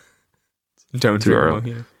 don't. Don't too drink early.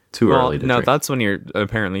 mojito. Too early to drink. That's when you're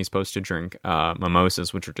apparently supposed to drink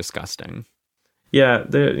mimosas, which are disgusting. Yeah,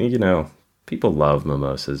 people love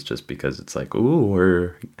mimosas just because it's like, ooh,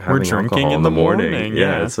 we're drinking in the morning.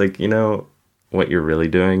 Yeah, it's like, what you're really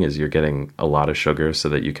doing is you're getting a lot of sugar so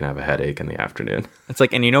that you can have a headache in the afternoon. It's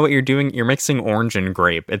like, and you know what you're doing? You're mixing orange and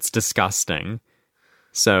grape. It's disgusting.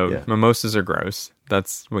 So mimosas are gross.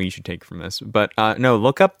 That's what you should take from this. But no,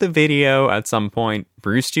 look up the video at some point.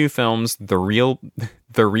 Brew Stew Films, the real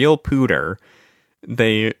Pooter.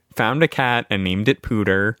 They found a cat and named it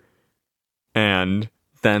Pooter, and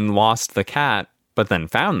then lost the cat, but then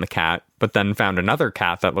found the cat, but then found another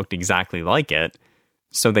cat that looked exactly like it.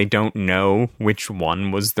 So they don't know which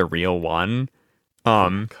one was the real one.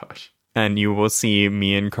 Gosh. And you will see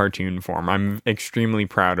me in cartoon form. I'm extremely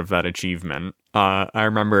proud of that achievement. I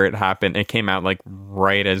remember it happened. It came out like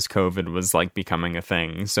right as COVID was like becoming a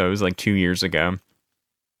thing. So it was like 2 years ago.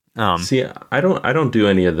 See, I don't do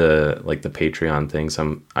any of the like the Patreon things.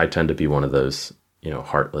 I tend to be one of those,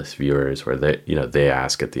 heartless viewers where they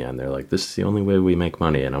ask at the end, they're like, this is the only way we make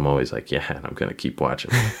money. And I'm always like, yeah, and I'm going to keep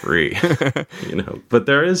watching for free, but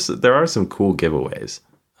there are some cool giveaways,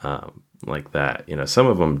 like that, some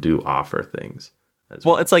of them do offer things.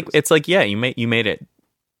 Well, it's like, yeah, you made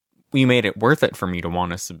it worth it for me to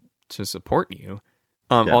want to support you.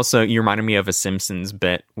 Also, you reminded me of a Simpsons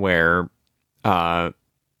bit where,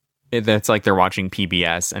 that's like they're watching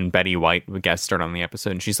PBS and Betty White would guest start on the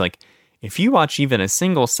episode, and she's like, if you watch even a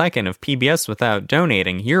single second of PBS without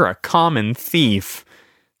donating, you're a common thief.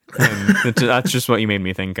 And that's just what you made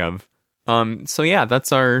me think of. So yeah, that's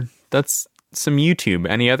some YouTube.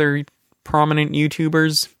 Any other prominent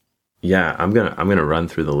YouTubers? Yeah, I'm gonna run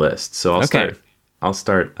through the list. So I'll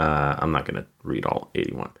start. I'm not gonna read all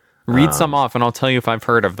 81. Read some off, and I'll tell you if I've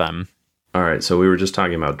heard of them. All right. So we were just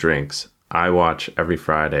talking about drinks. I watch every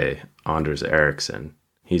Friday Anders Ericsson.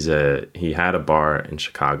 He had a bar in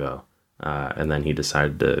Chicago, and then he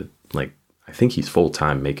decided to I think he's full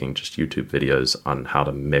time making just YouTube videos on how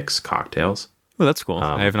to mix cocktails. Oh, that's cool.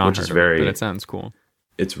 I have not heard of it, but it sounds cool.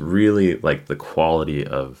 It's really like the quality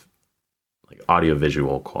of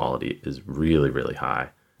audiovisual quality is really, really high.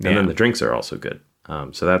 And then the drinks are also good.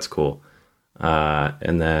 So that's cool.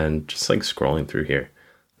 And then just scrolling through here,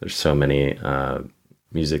 there's so many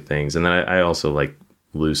music things. And then I also like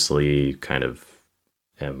loosely kind of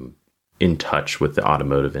am in touch with the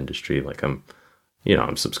automotive industry. Like I'm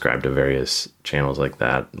subscribed to various channels like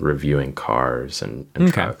that, reviewing cars and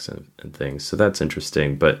trucks and things. So that's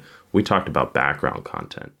interesting. But we talked about background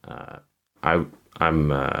content. I'm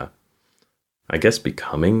I guess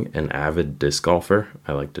becoming an avid disc golfer.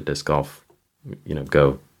 I like to disc golf,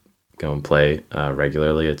 go and play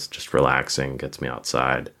regularly. It's just relaxing, gets me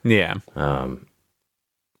outside. Yeah.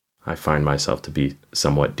 I find myself to be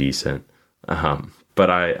somewhat decent. But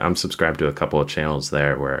I'm subscribed to a couple of channels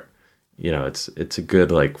there where, it's a good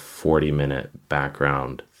like 40-minute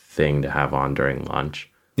background thing to have on during lunch.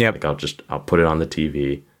 Yeah. Like I'll put it on the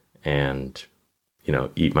TV and,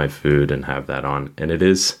 eat my food and have that on. And it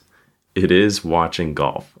is watching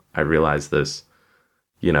golf. I realize this,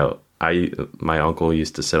 my uncle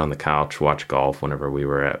used to sit on the couch, watch golf whenever we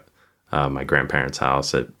were at my grandparents'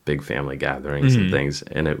 house at big family gatherings and things.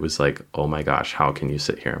 And it was like, oh my gosh, how can you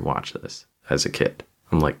sit here and watch this as a kid?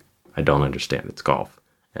 I'm like, I don't understand. It's golf.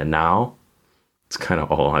 And now it's kind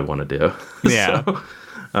of all I want to do. Yeah.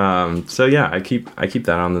 So yeah, I keep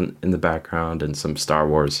that on in the background, and some Star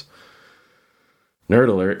Wars nerd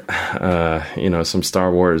alert, some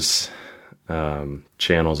Star Wars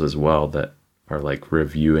channels as well that are like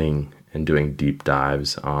reviewing and doing deep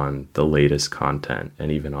dives on the latest content,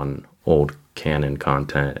 and even on old canon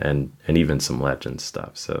content, and even some Legends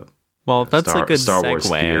stuff. So well, that's a good Star segue, Wars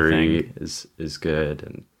Theory is good,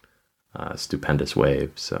 and Stupendous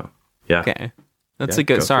Wave. So yeah. Okay. That's a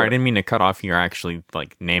good. Sorry, I didn't mean to cut off. You're actually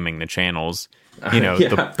like naming the channels,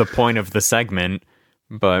 the point of the segment.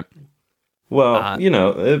 But well, I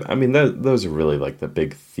mean, those are really like the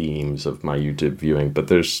big themes of my YouTube viewing. But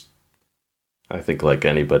there's, I think, like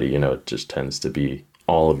anybody, it just tends to be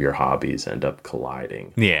all of your hobbies end up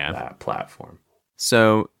colliding. Yeah. That platform.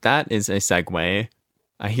 So that is a segue.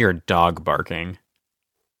 I hear a dog barking.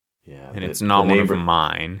 Yeah, and it's not one of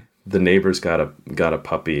mine. The neighbors got a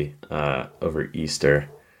puppy over Easter,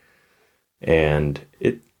 and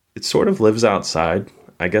it sort of lives outside.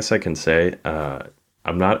 I guess I can say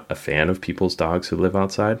I'm not a fan of people's dogs who live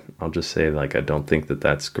outside. I'll just say, like, I don't think that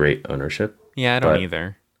that's great ownership. Yeah, I don't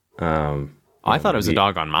either. I thought it was a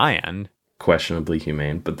dog on my end. Questionably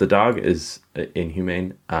humane, but the dog is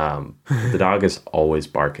inhumane. The dog is always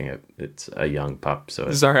barking. It's a young pup,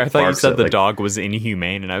 so sorry, I thought you said the dog was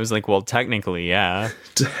inhumane, and I was like, well, technically, yeah.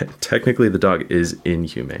 Technically, the dog is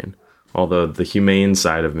inhumane. Although the humane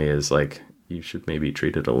side of me is like, you should maybe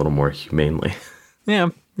treat it a little more humanely. Yeah,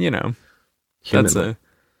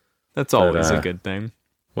 that's always a good thing.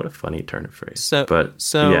 What a funny turn of phrase. So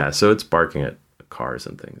it's barking at cars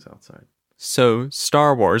and things outside. So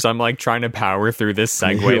Star Wars, I'm like trying to power through this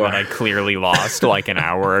segue that I clearly lost like an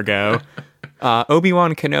hour ago.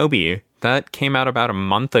 Obi-Wan Kenobi, that came out about a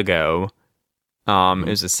month ago. It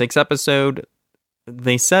was a 6-episode.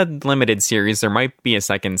 They said limited series. There might be a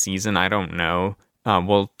second season. I don't know.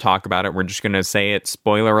 We'll talk about it. We're just going to say it.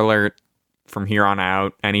 Spoiler alert. From here on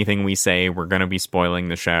out, anything we say, we're going to be spoiling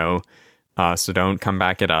the show. So don't come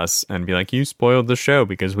back at us and be like, you spoiled the show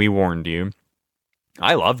because we warned you.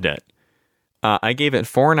 I loved it. I gave it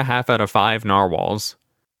 4.5 out of 5 narwhals.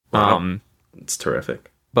 Wow. It's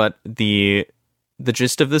terrific. But the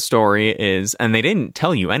gist of the story is, and they didn't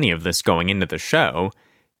tell you any of this going into the show,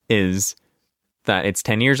 is that it's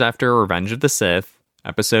 10 years after Revenge of the Sith,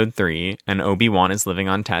 episode 3, and Obi-Wan is living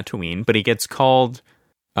on Tatooine, but he gets called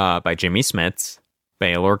by Jimmy Smits,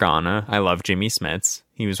 Bail Organa. I love Jimmy Smits.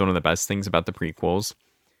 He was one of the best things about the prequels.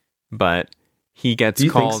 But he gets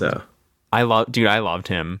called... Think so? I loved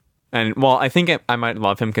him. And, well, I think I might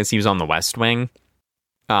love him because he was on The West Wing.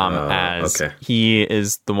 He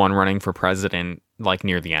is the one running for president, like,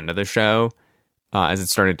 near the end of the show, as it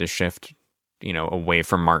started to shift, away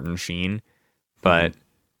from Martin Sheen. But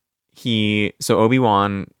so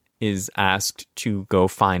Obi-Wan is asked to go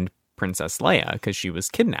find Princess Leia because she was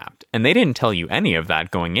kidnapped. And they didn't tell you any of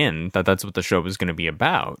that going in, that's what the show was going to be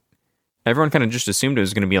about. Everyone kind of just assumed it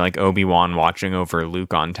was going to be like Obi-Wan watching over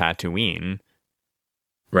Luke on Tatooine.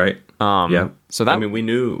 Right. Yeah. So that, we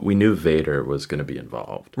knew Vader was going to be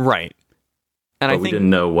involved. Right. And we didn't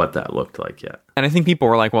know what that looked like yet. And I think people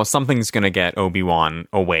were like, well, something's going to get Obi-Wan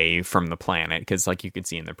away from the planet, because like you could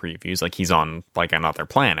see in the previews, like he's on like another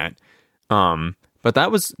planet. But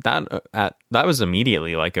that was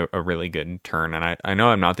immediately like a really good turn. And I know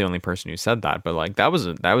I'm not the only person who said that, but like that was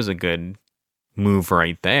a good move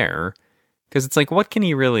right there. Because it's like, what can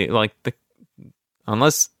he really like?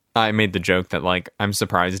 Unless I made the joke that like I'm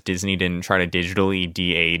surprised Disney didn't try to digitally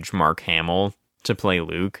de-age Mark Hamill to play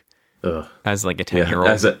Luke. Ugh. as like a Yeah, 10-year-old.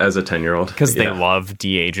 as a 10-year-old. Because they love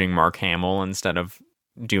de-aging Mark Hamill instead of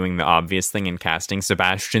doing the obvious thing and casting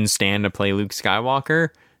Sebastian Stan to play Luke Skywalker.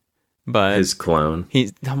 But his clone.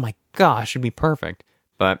 Oh my gosh, it'd be perfect.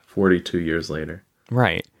 But 42 years later.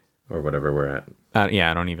 Right. Or whatever we're at.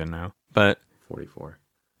 Yeah, I don't even know. But 44.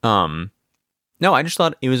 no, I just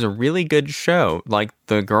thought it was a really good show. Like,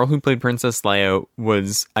 the girl who played Princess Leia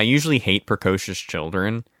was... I usually hate precocious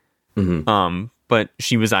children. Mm-hmm. But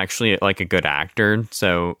she was actually, like, a good actor,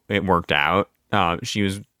 so it worked out. She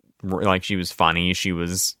was, like, she was funny. She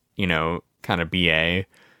was, you know, kind of BA.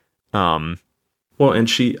 Well,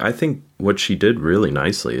 and I think what she did really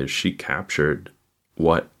nicely is she captured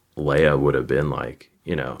what Leia would have been like,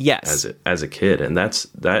 you know, yes, as a kid. And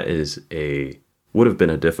would have been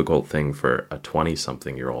a difficult thing for a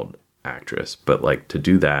 20-something-year-old actress. But, like, to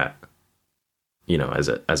do that, you know, as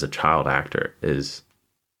a child actor is,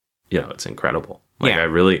 you know, it's incredible. Like,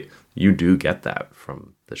 yeah. You do get that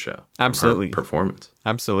from the show. Absolutely. Performance.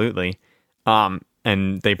 Absolutely.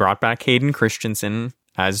 And they brought back Hayden Christensen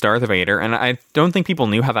as Darth Vader. And I don't think people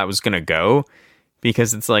knew how that was going to go,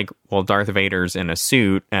 because it's like, well, Darth Vader's in a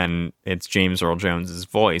suit and it's James Earl Jones's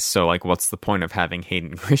voice. So, like, what's the point of having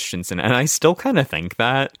Hayden Christensen? And I still kind of think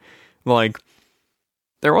that, like,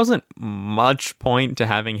 there wasn't much point to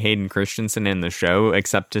having Hayden Christensen in the show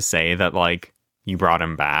except to say that, like, you brought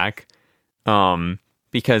him back.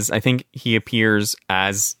 Because I think he appears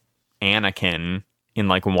as Anakin in,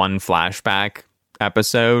 like, one flashback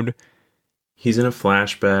episode. He's in a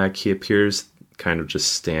flashback. He appears kind of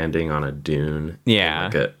just standing on a dune. Yeah.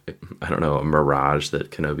 Like I don't know, a mirage that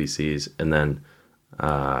Kenobi sees. And then,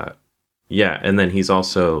 and then he's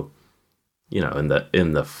also, you know,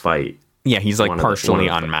 in the fight. Yeah, he's like partially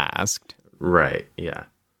unmasked. Right, yeah.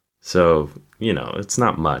 So, you know, it's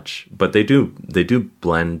not much, but they do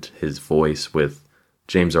blend his voice with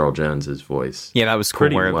James Earl Jones's voice. Yeah, that was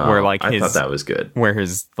cool. Where like I thought that was good. Where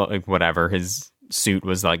his, like, whatever, his suit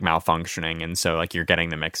was, like, malfunctioning, and so, like, you're getting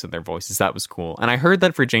the mix of their voices. That was cool. And I heard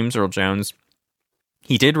that for James Earl Jones,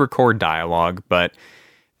 he did record dialogue, but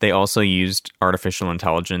they also used artificial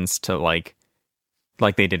intelligence to, like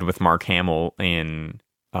they did with Mark Hamill in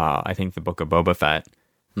I think the Book of Boba Fett,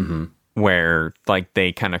 where, like,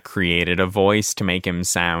 they kind of created a voice to make him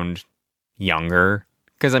sound younger.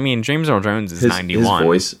 Because, I mean, James Earl Jones is 91.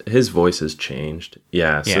 His voice has changed.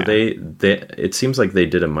 Yeah, so they it seems like they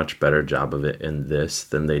did a much better job of it in this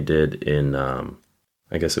than they did in,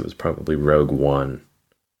 I guess it was probably Rogue One.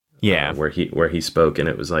 Yeah. Where he spoke, and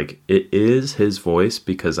it was like, it is his voice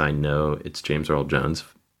because I know it's James Earl Jones'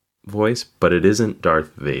 voice, but it isn't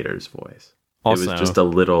Darth Vader's voice. Also, it was just a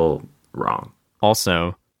little wrong.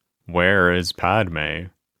 Also, where is Padme?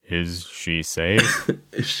 Is she safe?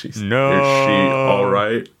 Is she all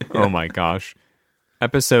right? Oh my gosh.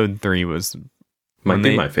 Episode 3 was... Might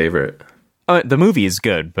be my favorite. The movie is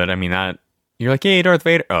good, but I mean, that... You're like, hey, Darth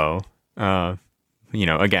Vader. Oh. You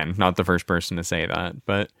know, again, not the first person to say that,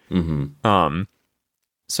 but...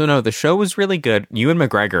 So no, the show was really good. Ewan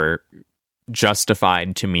McGregor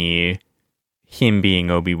justified to me him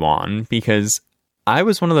being Obi-Wan, because I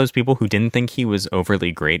was one of those people who didn't think he was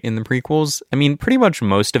overly great in the prequels. I mean, pretty much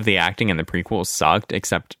most of the acting in the prequels sucked,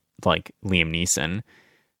 except, like, Liam Neeson.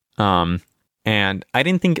 And I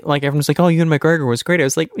didn't think, like, everyone's like, oh, Ewan McGregor was great. I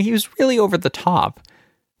was like, he was really over the top.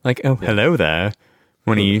 Like, oh, hello there,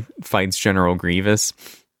 when he fights General Grievous.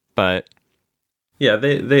 But... Yeah,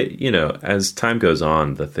 they you know, as time goes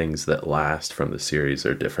on, the things that last from the series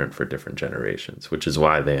are different for different generations, which is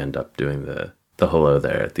why they end up doing the hello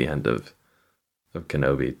there at the end of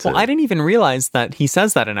Kenobi. Well, I didn't even realize that he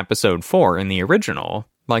says that in episode 4 in the original,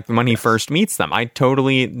 like when he first meets them. I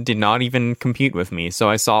totally did not even compute with me. So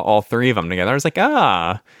I saw all 3 of them together. I was like,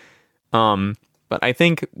 but I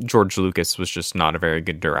think George Lucas was just not a very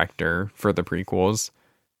good director for the prequels.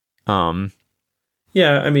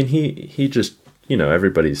 Yeah, I mean, he just, you know,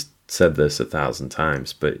 everybody's said this 1,000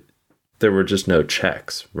 times, but there were just no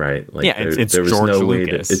checks, right? Like, yeah, it's there was George no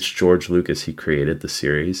Lucas. It's George Lucas. He created the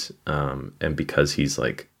series, and because he's,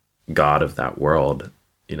 like, god of that world,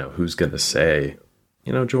 you know, who's going to say,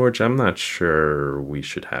 you know, George, I'm not sure we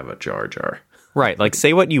should have a Jar Jar. Right, like,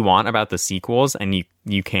 say what you want about the sequels, and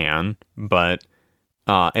you can, but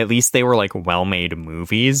at least they were, like, well-made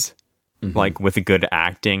movies, like, with good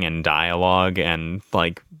acting and dialogue and,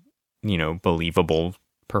 like, you know, believable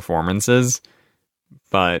performances.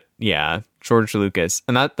 But yeah, George Lucas,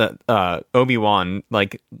 and that Obi-Wan,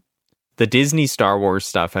 like, the Disney Star Wars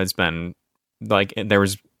stuff has been, like, there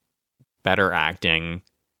was better acting,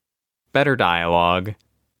 better dialogue,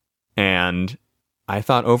 and I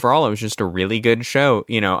thought overall it was just a really good show.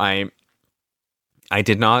 You know, I I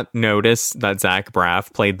did not notice that Zach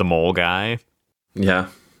Braff played the mole guy. Yeah.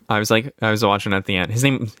 I was watching at the end. His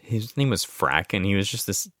name was Frack, and he was just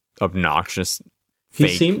this obnoxious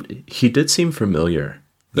fake. He did seem familiar.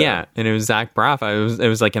 Though. Yeah, and it was Zach Braff. It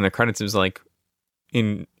was like in the credits, it was like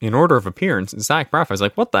in order of appearance, Zach Braff. I was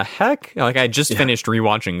like, what the heck? Like, I just finished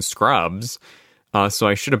rewatching Scrubs, so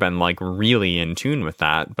I should have been like really in tune with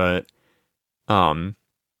that. But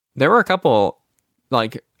there were a couple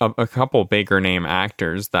like a couple bigger name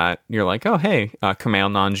actors that you're like, oh hey, Kumail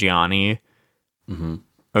Nanjiani,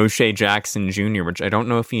 O'Shea Jackson Jr., which I don't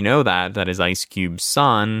know if you know that is Ice Cube's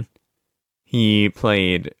son. He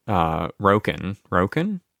played Roken.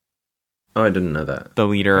 Oh, I didn't know that. The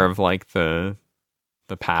leader of like the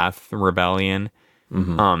Path Rebellion.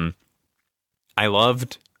 I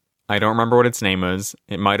don't remember what its name was.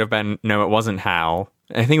 It might have been, no, it wasn't Hal.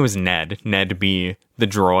 I think it was Ned B, the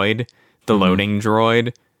droid, the loading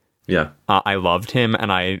droid. Yeah. I loved him,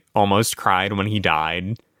 and I almost cried when he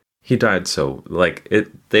died. He died so, like,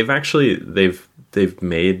 they've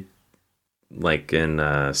made, like,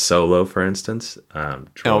 in Solo, for instance,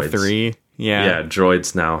 droids. L3, yeah. Yeah,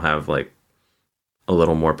 droids now have, like, a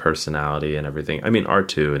little more personality and everything. I mean,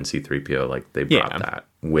 R2 and C-3PO, like, they brought that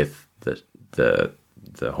with the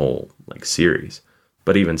whole, like, series.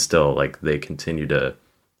 But even still, like, they continue to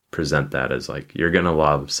present that as, like, you're gonna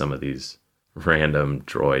love some of these random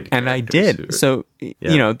droid. And I did. So,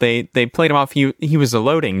 you know, they played him off. He was a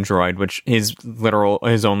loading droid, which his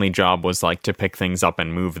only job was, like, to pick things up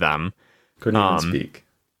and move them. Couldn't even speak.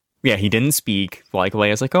 Yeah, he didn't speak. Like,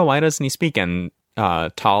 Leia's like, oh, why doesn't he speak? And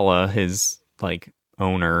Tala, his, like,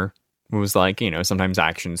 owner, was like, you know, sometimes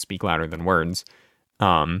actions speak louder than words.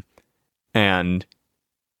 And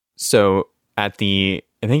so I think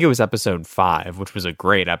it was episode 5, which was a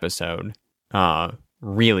great episode,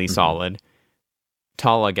 really solid.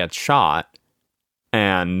 Tala gets shot,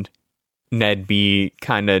 and Ned B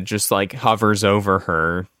kind of just like hovers over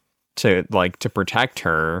her to protect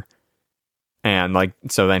her. And like,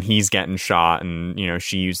 so then he's getting shot, and, you know,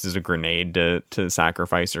 she uses a grenade to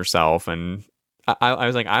sacrifice herself. And I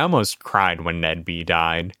was like, I almost cried when Ned B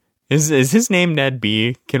died. Is his name Ned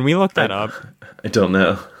B? Can we look that up? I don't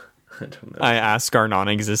know. I asked our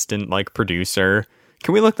non-existent like producer,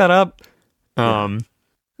 can we look that up?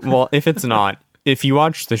 Well, if it's not, if you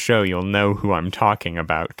watch the show, you'll know who I'm talking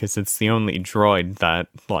about, because it's the only droid that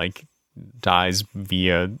like dies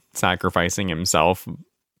via sacrificing himself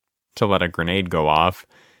to let a grenade go off.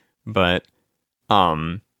 But I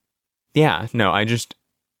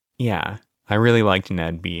really liked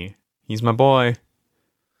Ned B. He's my boy.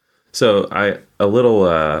 So a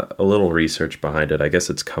little research behind it. I guess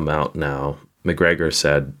it's come out now. McGregor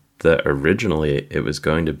said that originally it was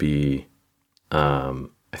going to be, I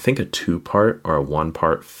think, a 2-part or a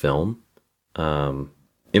 1-part film,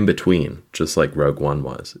 in between, just like Rogue One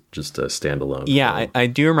was, just a standalone. Yeah, film. I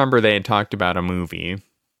do remember they had talked about a movie.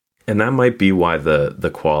 And that might be why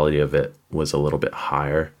the quality of it was a little bit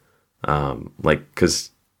higher.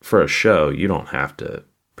 Because for a show, you don't have to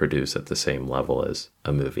produce at the same level as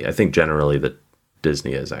a movie. I think generally that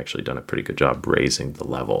Disney has actually done a pretty good job raising the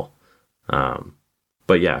level.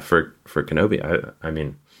 But yeah, for Kenobi, I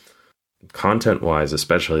mean, content-wise,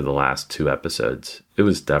 especially the last 2 episodes, it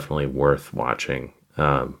was definitely worth watching.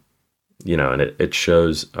 You know, and it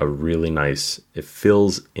shows a really nice, it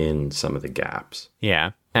fills in some of the gaps.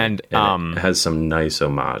 Yeah. And it has some nice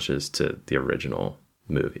homages to the original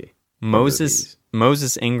movie. Moses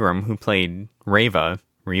Ingram, who played Reva,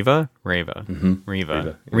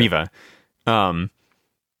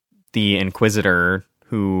 the Inquisitor,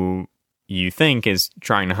 who you think is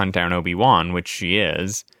trying to hunt down Obi-Wan, which she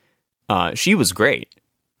is. She was great.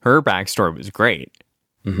 Her backstory was great.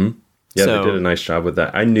 Mm-hmm. Yeah, they did a nice job with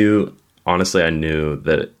that. I knew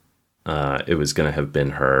that it was going to have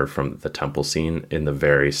been her from the temple scene in the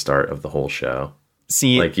very start of the whole show.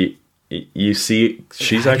 See, like you see,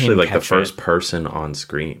 she's actually like the first person on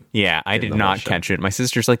screen. Yeah, I did not catch it. My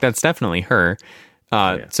sister's like, that's definitely her.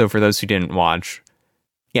 So for those who didn't watch,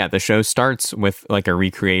 yeah, the show starts with like a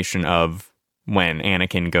recreation of when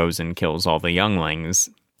Anakin goes and kills all the younglings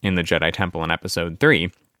in the Jedi Temple in episode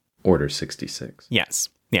 3. Order 66. Yes.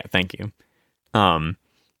 Yeah, thank you.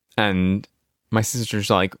 And my sister's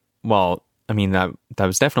like, well, I mean, that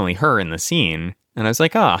was definitely her in the scene. And I was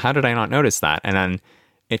like, oh, how did I not notice that? And then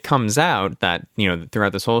it comes out that, you know,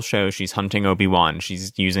 throughout this whole show, she's hunting Obi-Wan.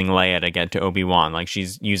 She's using Leia to get to Obi-Wan. Like,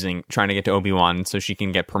 she's trying to get to Obi-Wan so she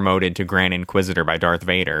can get promoted to Grand Inquisitor by Darth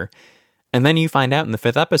Vader. And then you find out in the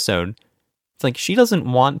 5th episode, it's like, she doesn't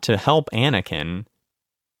want to help Anakin.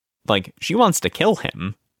 Like, she wants to kill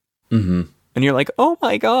him. Mm-hmm. And you're like, oh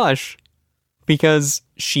my gosh. because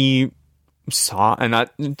she saw, and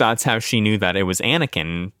that's how she knew that it was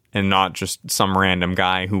Anakin and not just some random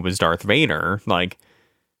guy who was Darth Vader. Like,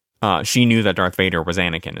 she knew that Darth Vader was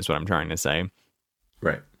Anakin, is what I'm trying to say.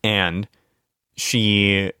 Right. And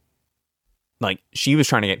she was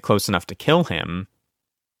trying to get close enough to kill him,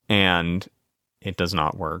 and it does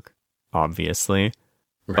not work, obviously.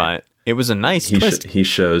 Right. But it was a nice twist. He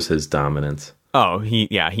shows his dominance. Oh,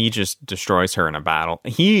 he just destroys her in a battle.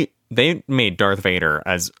 They made Darth Vader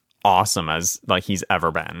as awesome as like he's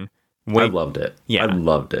ever been. I loved it. Yeah, I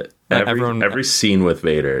loved it. Every scene with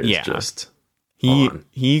Vader is just on.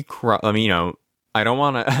 I mean, you know, I don't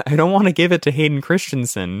want to give it to Hayden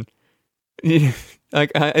Christensen.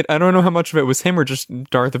 Like I don't know how much of it was him or just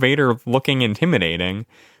Darth Vader looking intimidating,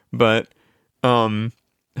 but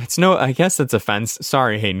I guess it's offense.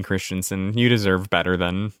 Sorry, Hayden Christensen, you deserve better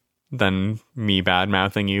than me bad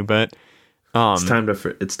mouthing you, but it's time to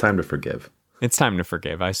forgive. It's time to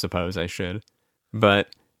forgive. I suppose I should,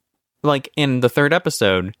 but like in the third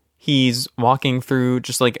episode, he's walking through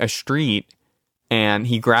just like a street, and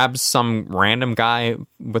he grabs some random guy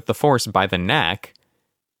with the Force by the neck.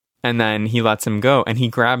 And then he lets him go, and he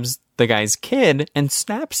grabs the guy's kid and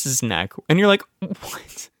snaps his neck. And you're like,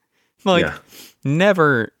 what? Like,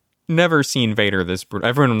 never seen Vader this brutal.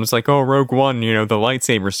 Everyone was like, oh, Rogue One, you know, the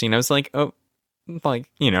lightsaber scene. I was like, oh, like,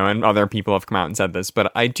 you know, and other people have come out and said this.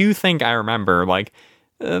 But I do think I remember, like,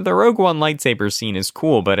 the Rogue One lightsaber scene is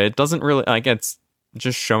cool, but it doesn't really, like, it's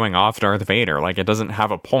just showing off Darth Vader. Like, it doesn't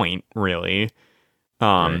have a point, really.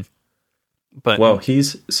 Right. But, well,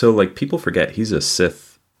 people forget he's a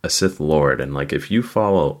Sith Lord, and like if you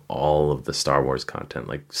follow all of the Star Wars content,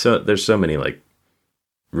 like there's so many like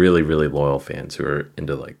really, really loyal fans who are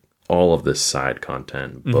into like all of this side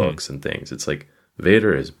content, books and things. It's like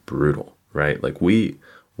Vader is brutal, right? Like we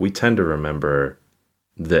tend to remember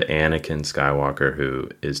the Anakin Skywalker who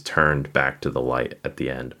is turned back to the light at the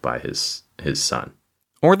end by his son.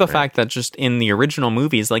 Or the fact that just in the original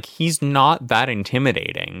movies, like he's not that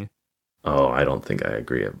intimidating. Oh, I don't think I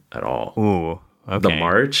agree at all. Ooh. Okay. The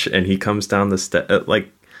march, and he comes down the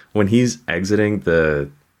like when he's exiting the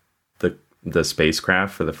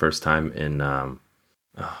spacecraft for the first time in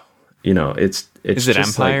you know, it's is it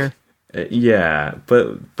just Empire? Like, yeah,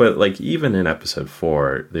 but like even in episode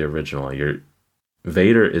 4, the original,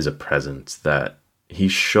 Vader is a presence that he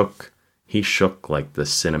shook like the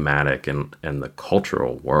cinematic and the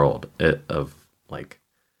cultural world of like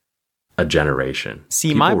a generation. See,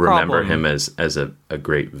 people my remember him as a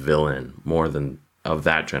great villain more than of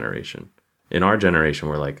that generation. In our generation,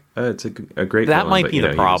 we're like, it's a great that villain, might but, be you know,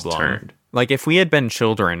 the problem. Like if we had been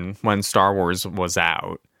children when Star Wars was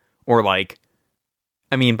out, or like,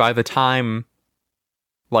 I mean, by the time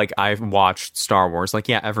like I've watched Star Wars, like,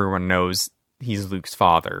 yeah, everyone knows he's Luke's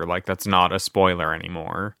father. Like that's not a spoiler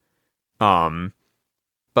anymore.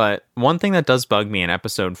 But one thing that does bug me in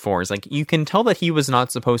episode 4 is like you can tell that he was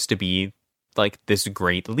not supposed to be like this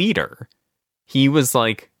great leader. He was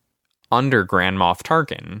like under Grand Moff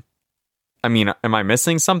Tarkin. I mean, am I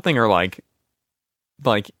missing something? Or like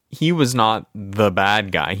he was not the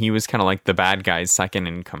bad guy. He was kind of like the bad guy's second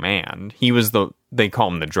in command. He was they call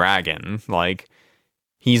him the Dragon. Like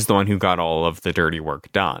he's the one who got all of the dirty work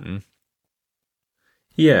done.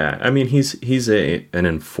 Yeah, I mean he's an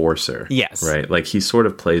enforcer. Yes. Right? Like he sort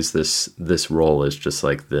of plays this role as just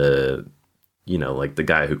like the, you know, like the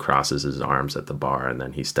guy who crosses his arms at the bar and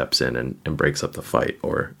then he steps in and breaks up the fight,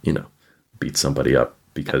 or, you know, beats somebody up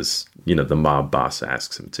because, you know, the mob boss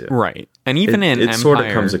asks him to. Right. And even in Empire, sort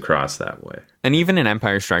of comes across that way. And even in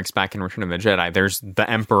Empire Strikes Back and Return of the Jedi, there's the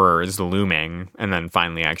Emperor is looming and then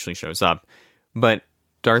finally actually shows up. But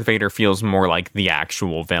Darth Vader feels more like the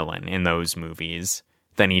actual villain in those movies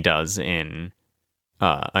than he does in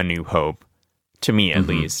A New Hope, to me at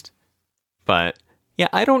least. But yeah,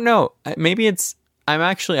 I don't know. Maybe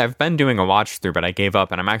I've been doing a watch through, but I gave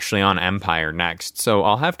up, and I'm actually on Empire next. So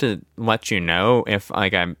I'll have to let you know if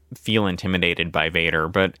like I feel intimidated by Vader.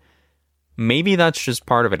 But maybe that's just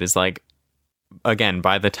part of it. Is like, again,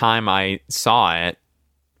 by the time I saw it,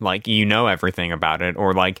 like you know everything about it,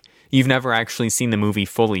 or like you've never actually seen the movie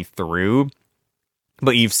fully through.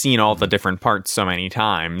 But you've seen all the different parts so many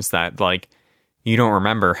times that, like, you don't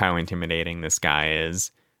remember how intimidating this guy is.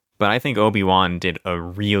 But I think Obi-Wan did a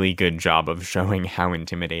really good job of showing how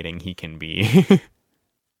intimidating he can be.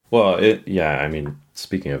 Well, I mean,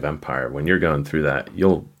 speaking of Empire, when you're going through that,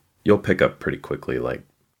 you'll pick up pretty quickly, like,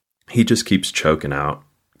 he just keeps choking out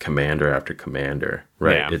commander after commander,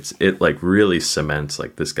 right? Yeah. It like really cements,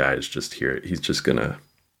 like, this guy is just here. He's just gonna...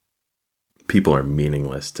 People are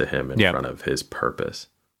meaningless to him in front of his purpose.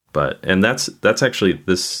 And that's actually,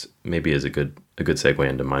 this maybe is a good segue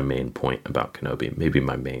into my main point about Kenobi, maybe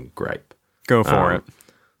my main gripe. Go for it.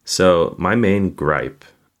 So my main gripe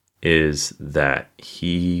is that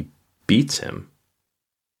he beats him.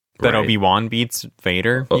 That Obi-Wan beats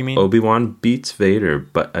Vader, you mean? Obi-Wan beats Vader,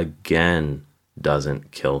 but again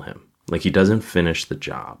doesn't kill him. Like, he doesn't finish the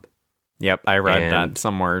job. Yep, I read that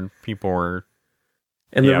somewhere. People were...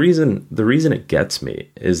 And the reason it gets me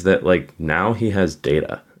is that, like, now he has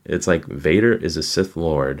data. It's like, Vader is a Sith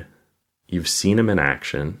Lord. You've seen him in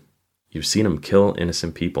action. You've seen him kill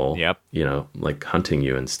innocent people. Yep. You know, like hunting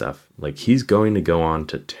you and stuff. Like, he's going to go on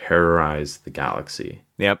to terrorize the galaxy.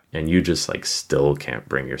 Yep. And you just, like, still can't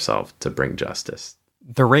bring yourself to bring justice.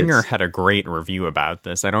 The Ringer had a great review about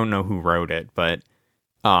this. I don't know who wrote it, but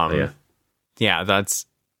yeah, that's...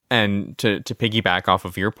 And to piggyback off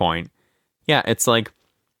of your point, yeah, it's like,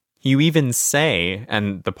 you even say,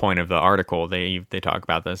 and the point of the article, they talk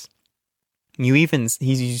about this, you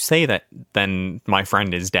say that then my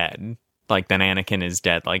friend is dead. Like, then Anakin is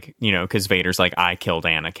dead. Like, you know, because Vader's like, I killed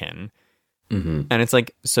Anakin. Mm-hmm. And it's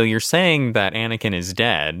like, so you're saying that Anakin is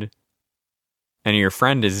dead, and your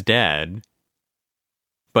friend is dead,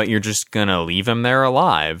 but you're just gonna leave him there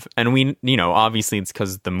alive. And we, you know, obviously it's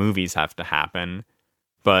because the movies have to happen,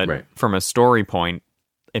 but from a story point,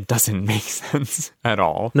 it doesn't make sense at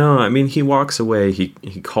all. No, I mean, he walks away, he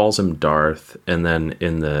calls him Darth, and then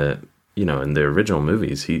in the original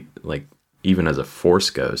movies, he, like, even as a Force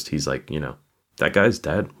ghost, he's like, you know, that guy's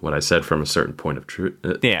dead. What I said from a certain point of truth,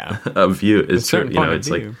 of view is true. You know,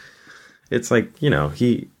 it's like, you know,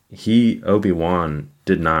 he Obi-Wan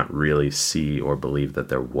did not really see or believe that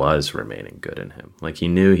there was remaining good in him. Like, he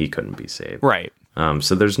knew he couldn't be saved. Right.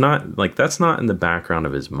 So there's not, like, that's not in the background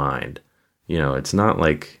of his mind. You know, it's not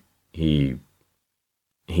like he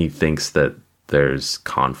thinks that there's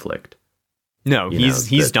conflict. No,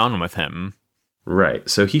 he's done with him. Right.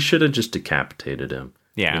 So he should have just decapitated him.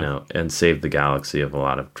 Yeah. You know, and saved the galaxy of a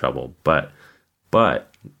lot of trouble. But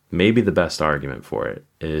maybe the best argument for it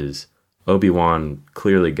is Obi-Wan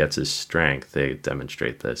clearly gets his strength. They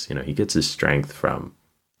demonstrate this. You know, he gets his strength from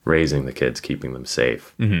raising the kids, keeping them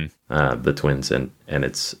safe, the twins. And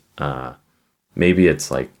it's, maybe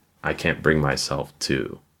it's like, I can't bring myself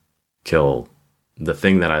to kill the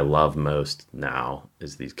thing that I love most now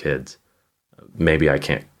is these kids. Maybe I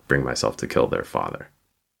can't bring myself to kill their father.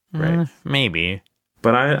 Right. Maybe.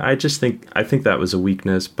 But I think that was a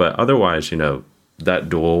weakness. But otherwise, you know, that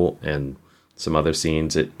duel and some other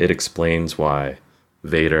scenes, it explains why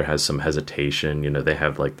Vader has some hesitation. You know, they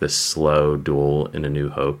have like this slow duel in A New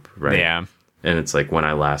Hope, right? Yeah. And it's like, when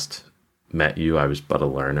I last met you, I was but a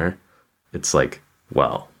learner. It's like,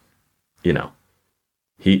 well, you know,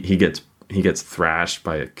 he gets thrashed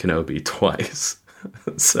by Kenobi twice.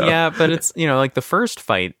 So yeah, but it's, you know, like the first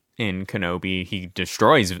fight in Kenobi, he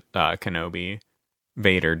destroys Kenobi.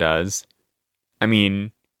 Vader does. I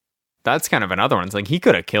mean, that's kind of another one. It's like, he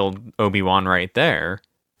could have killed Obi-Wan right there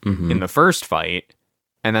in the first fight,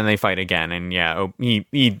 and then they fight again, and yeah,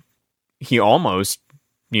 he almost,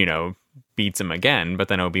 you know, beats him again, but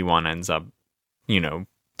then Obi-Wan ends up, you know,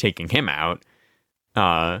 taking him out.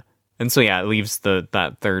 And so yeah, it leaves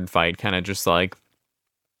that third fight kind of just like,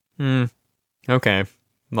 okay,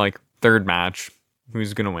 like, third match,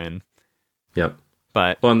 who's gonna win? Yep.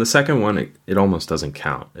 But well, in the second one, it almost doesn't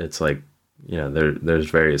count. It's like, you know, there's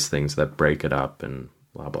various things that break it up and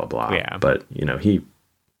blah blah blah. Yeah. But you know, he's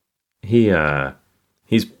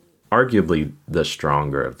arguably the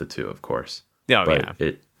stronger of the two, of course. Oh, but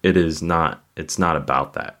yeah. It is not. It's not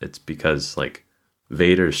about that. It's because, like,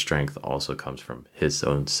 Vader's strength also comes from his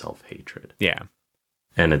own self-hatred. Yeah.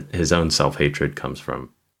 And his own self-hatred comes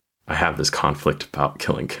from, I have this conflict about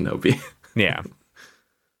killing Kenobi. Yeah.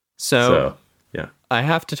 So, yeah. I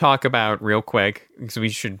have to talk about real quick, because we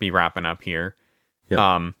should be wrapping up here. Yep.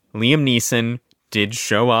 Liam Neeson did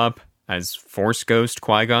show up as Force Ghost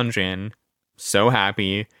Qui-Gon Jinn. So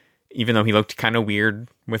happy, even though he looked kind of weird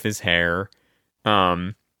with his hair.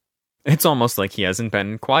 It's almost like he hasn't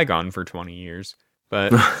been Qui-Gon for 20 years.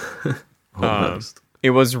 But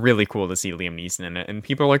it was really cool to see Liam Neeson in it. And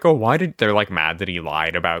people are like, oh, they're like mad that he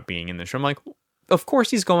lied about being in the show. I'm like, of course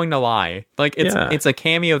he's going to lie. Like, it's a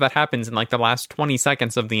cameo that happens in like the last 20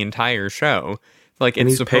 seconds of the entire show. Like,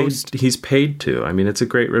 it's supposed he's paid to. I mean, it's a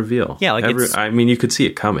great reveal. Yeah, like, I mean, you could see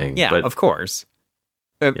it coming. Yeah, but of course.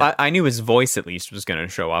 Yeah. I knew his voice at least was going to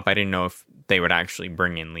show up. I didn't know if they would actually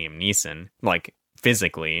bring in Liam Neeson, like,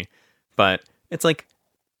 physically. But it's like,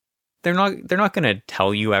 they're not going to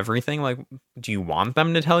tell you everything. Like, do you want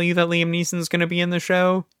them to tell you that Liam Neeson's going to be in the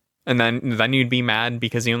show? And then you'd be mad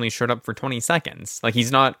because he only showed up for 20 seconds. Like,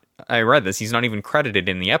 he's not I read this. He's not even credited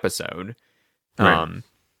in the episode. Right.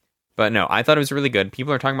 But no, I thought it was really good.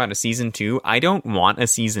 People are talking about a season 2. I don't want a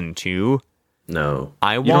season 2. No,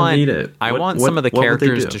 you don't need it. I want some of the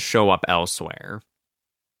characters to show up elsewhere.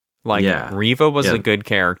 Like, Riva was a good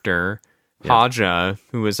character. Haja,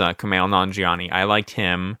 who was Kumail Nanjiani, I liked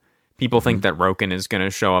him. People think that Roken is going to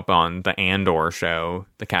show up on the Andor show,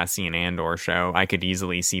 the Cassian Andor show. I could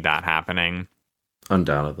easily see that happening.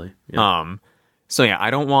 Undoubtedly. Yeah. So yeah, I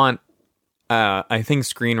don't want... I think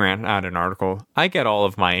Screen Rant had an article. I get all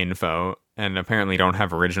of my info, and apparently don't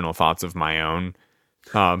have original thoughts of my own.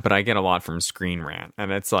 But I get a lot from Screen Rant.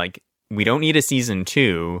 And it's like, we don't need a season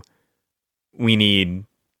 2. We need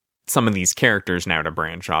some of these characters now to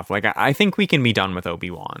branch off. Like, I think we can be done with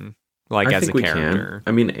Obi-Wan. Like, as a character.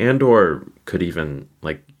 I mean, Andor could even,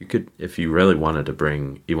 like, you could, if you really wanted to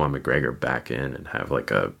bring Ewan McGregor back in and have,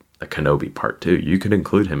 like, a Kenobi part 2, you could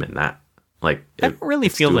include him in that. Like, I don't really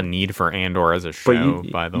feel the need for Andor as a show,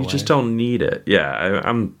 by the way. You just don't need it. Yeah,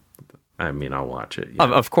 I mean, I'll watch it.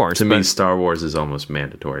 Of course. To me, Star Wars is almost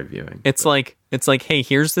mandatory viewing. It's like, hey,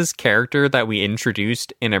 here's this character that we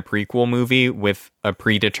introduced in a prequel movie with a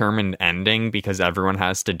predetermined ending because everyone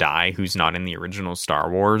has to die who's not in the original Star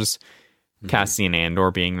Wars. Cassian Andor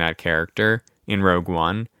being that character in Rogue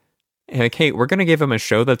One. Like, hey, we're going to give him a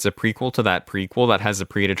show that's a prequel to that prequel that has a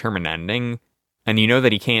predetermined ending. And you know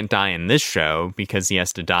that he can't die in this show because he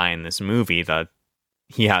has to die in this movie that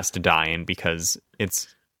he has to die in because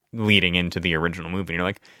it's leading into the original movie. And you're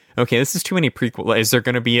like, okay, this is too many prequels. Is there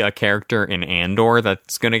going to be a character in Andor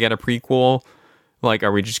that's going to get a prequel? Like,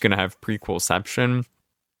 are we just going to have prequelception?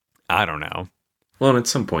 I don't know. Well, and at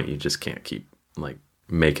some point you just can't keep, like,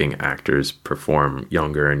 making actors perform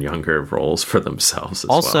younger and younger roles for themselves as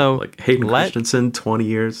also, well. Like Hayden Christensen, 20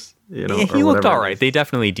 years, you know. Yeah, he looked all right. They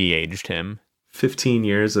definitely de-aged him. 15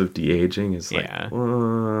 years of de-aging is like, let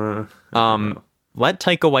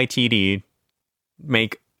Taika Waititi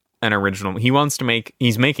make an original.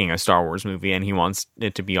 He's making a Star Wars movie and he wants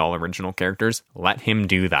it to be all original characters. Let him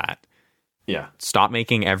do that. Yeah. Stop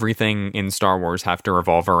making everything in Star Wars have to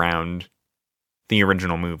revolve around the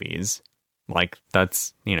original movies. Like,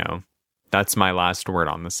 that's my last word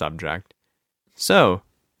on the subject. So,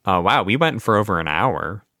 wow, we went for over an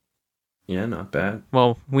hour. Yeah, not bad.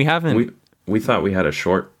 Well, we haven't... We thought we had a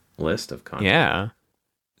short list of content. Yeah.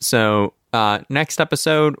 So, next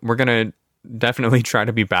episode, we're going to definitely try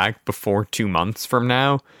to be back before 2 months from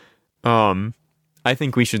now. I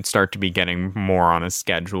think we should start to be getting more on a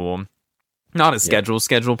schedule. Not a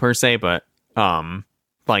schedule per se, but,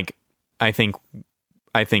 like, I think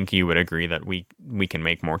you would agree that we can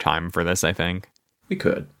make more time for this, I think. We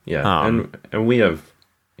could, yeah. And we have...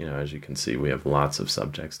 You know, as you can see, we have lots of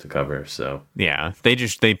subjects to cover, so... Yeah,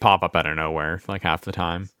 they pop up out of nowhere, like, half the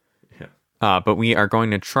time. Yeah. But we are going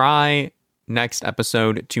to try next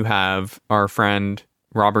episode to have our friend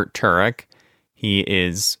Robert Turek. He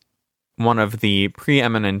is one of the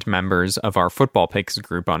preeminent members of our Football Picks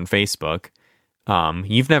group on Facebook.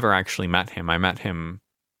 You've never actually met him. I met him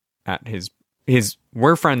at his...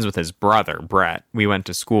 We're friends with his brother, Brett. We went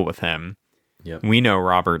to school with him. Yep. We know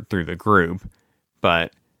Robert through the group,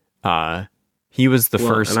 but... he was the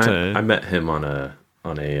first to... I met him on a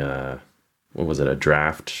what was it, a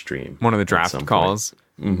draft stream. One of the draft calls.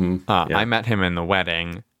 Mm-hmm. Yeah. I met him in the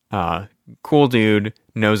wedding. Cool dude,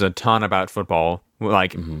 knows a ton about football.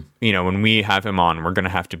 Like, you know, when we have him on, we're going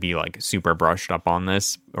to have to be, like, super brushed up on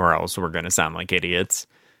this, or else we're going to sound like idiots.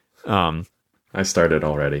 I started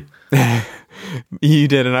already. You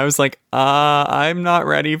did, and I was like, I'm not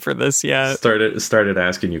ready for this yet. Started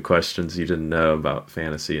asking you questions you didn't know about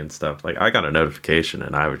fantasy and stuff. Like, I got a notification,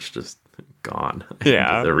 and I was just gone.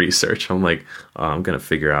 Yeah. The research. I'm like, I'm going to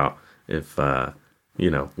figure out if,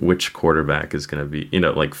 which quarterback is going to be,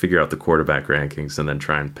 like, figure out the quarterback rankings and then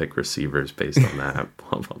try and pick receivers based on that,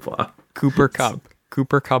 blah, blah, blah.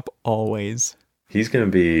 Cooper Kupp always. He's going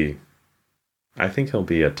to be, I think he'll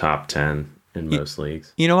be a top 10 in most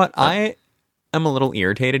leagues. You know what? I am a little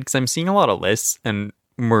irritated because I'm seeing a lot of lists, and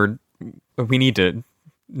we need to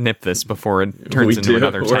nip this before it turns into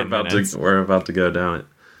another 10 minutes. We're about to go down it.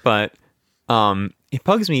 But it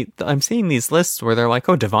bugs me. I'm seeing these lists where they're like,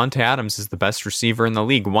 oh, Devontae Adams is the best receiver in the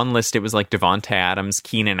league. One list, it was like Devontae Adams,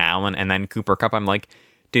 Keenan Allen, and then Cooper Kupp. I'm like,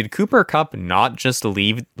 did Cooper Kupp not just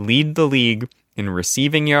lead the league in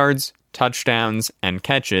receiving yards, touchdowns, and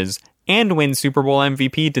catches, and win Super Bowl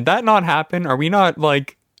MVP? Did that not happen? Are we not,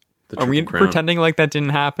 like... Are we pretending like that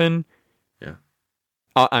didn't happen? Yeah.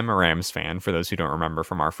 I'm a Rams fan, for those who don't remember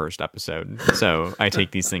from our first episode. So I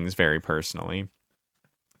take these things very personally.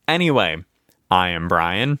 Anyway, I am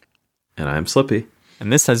Brian. And I'm Slippy.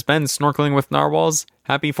 And this has been Snorkeling with Narwhals.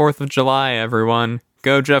 Happy 4th of July, everyone.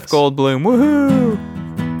 Go Jeff Goldblum. Woohoo!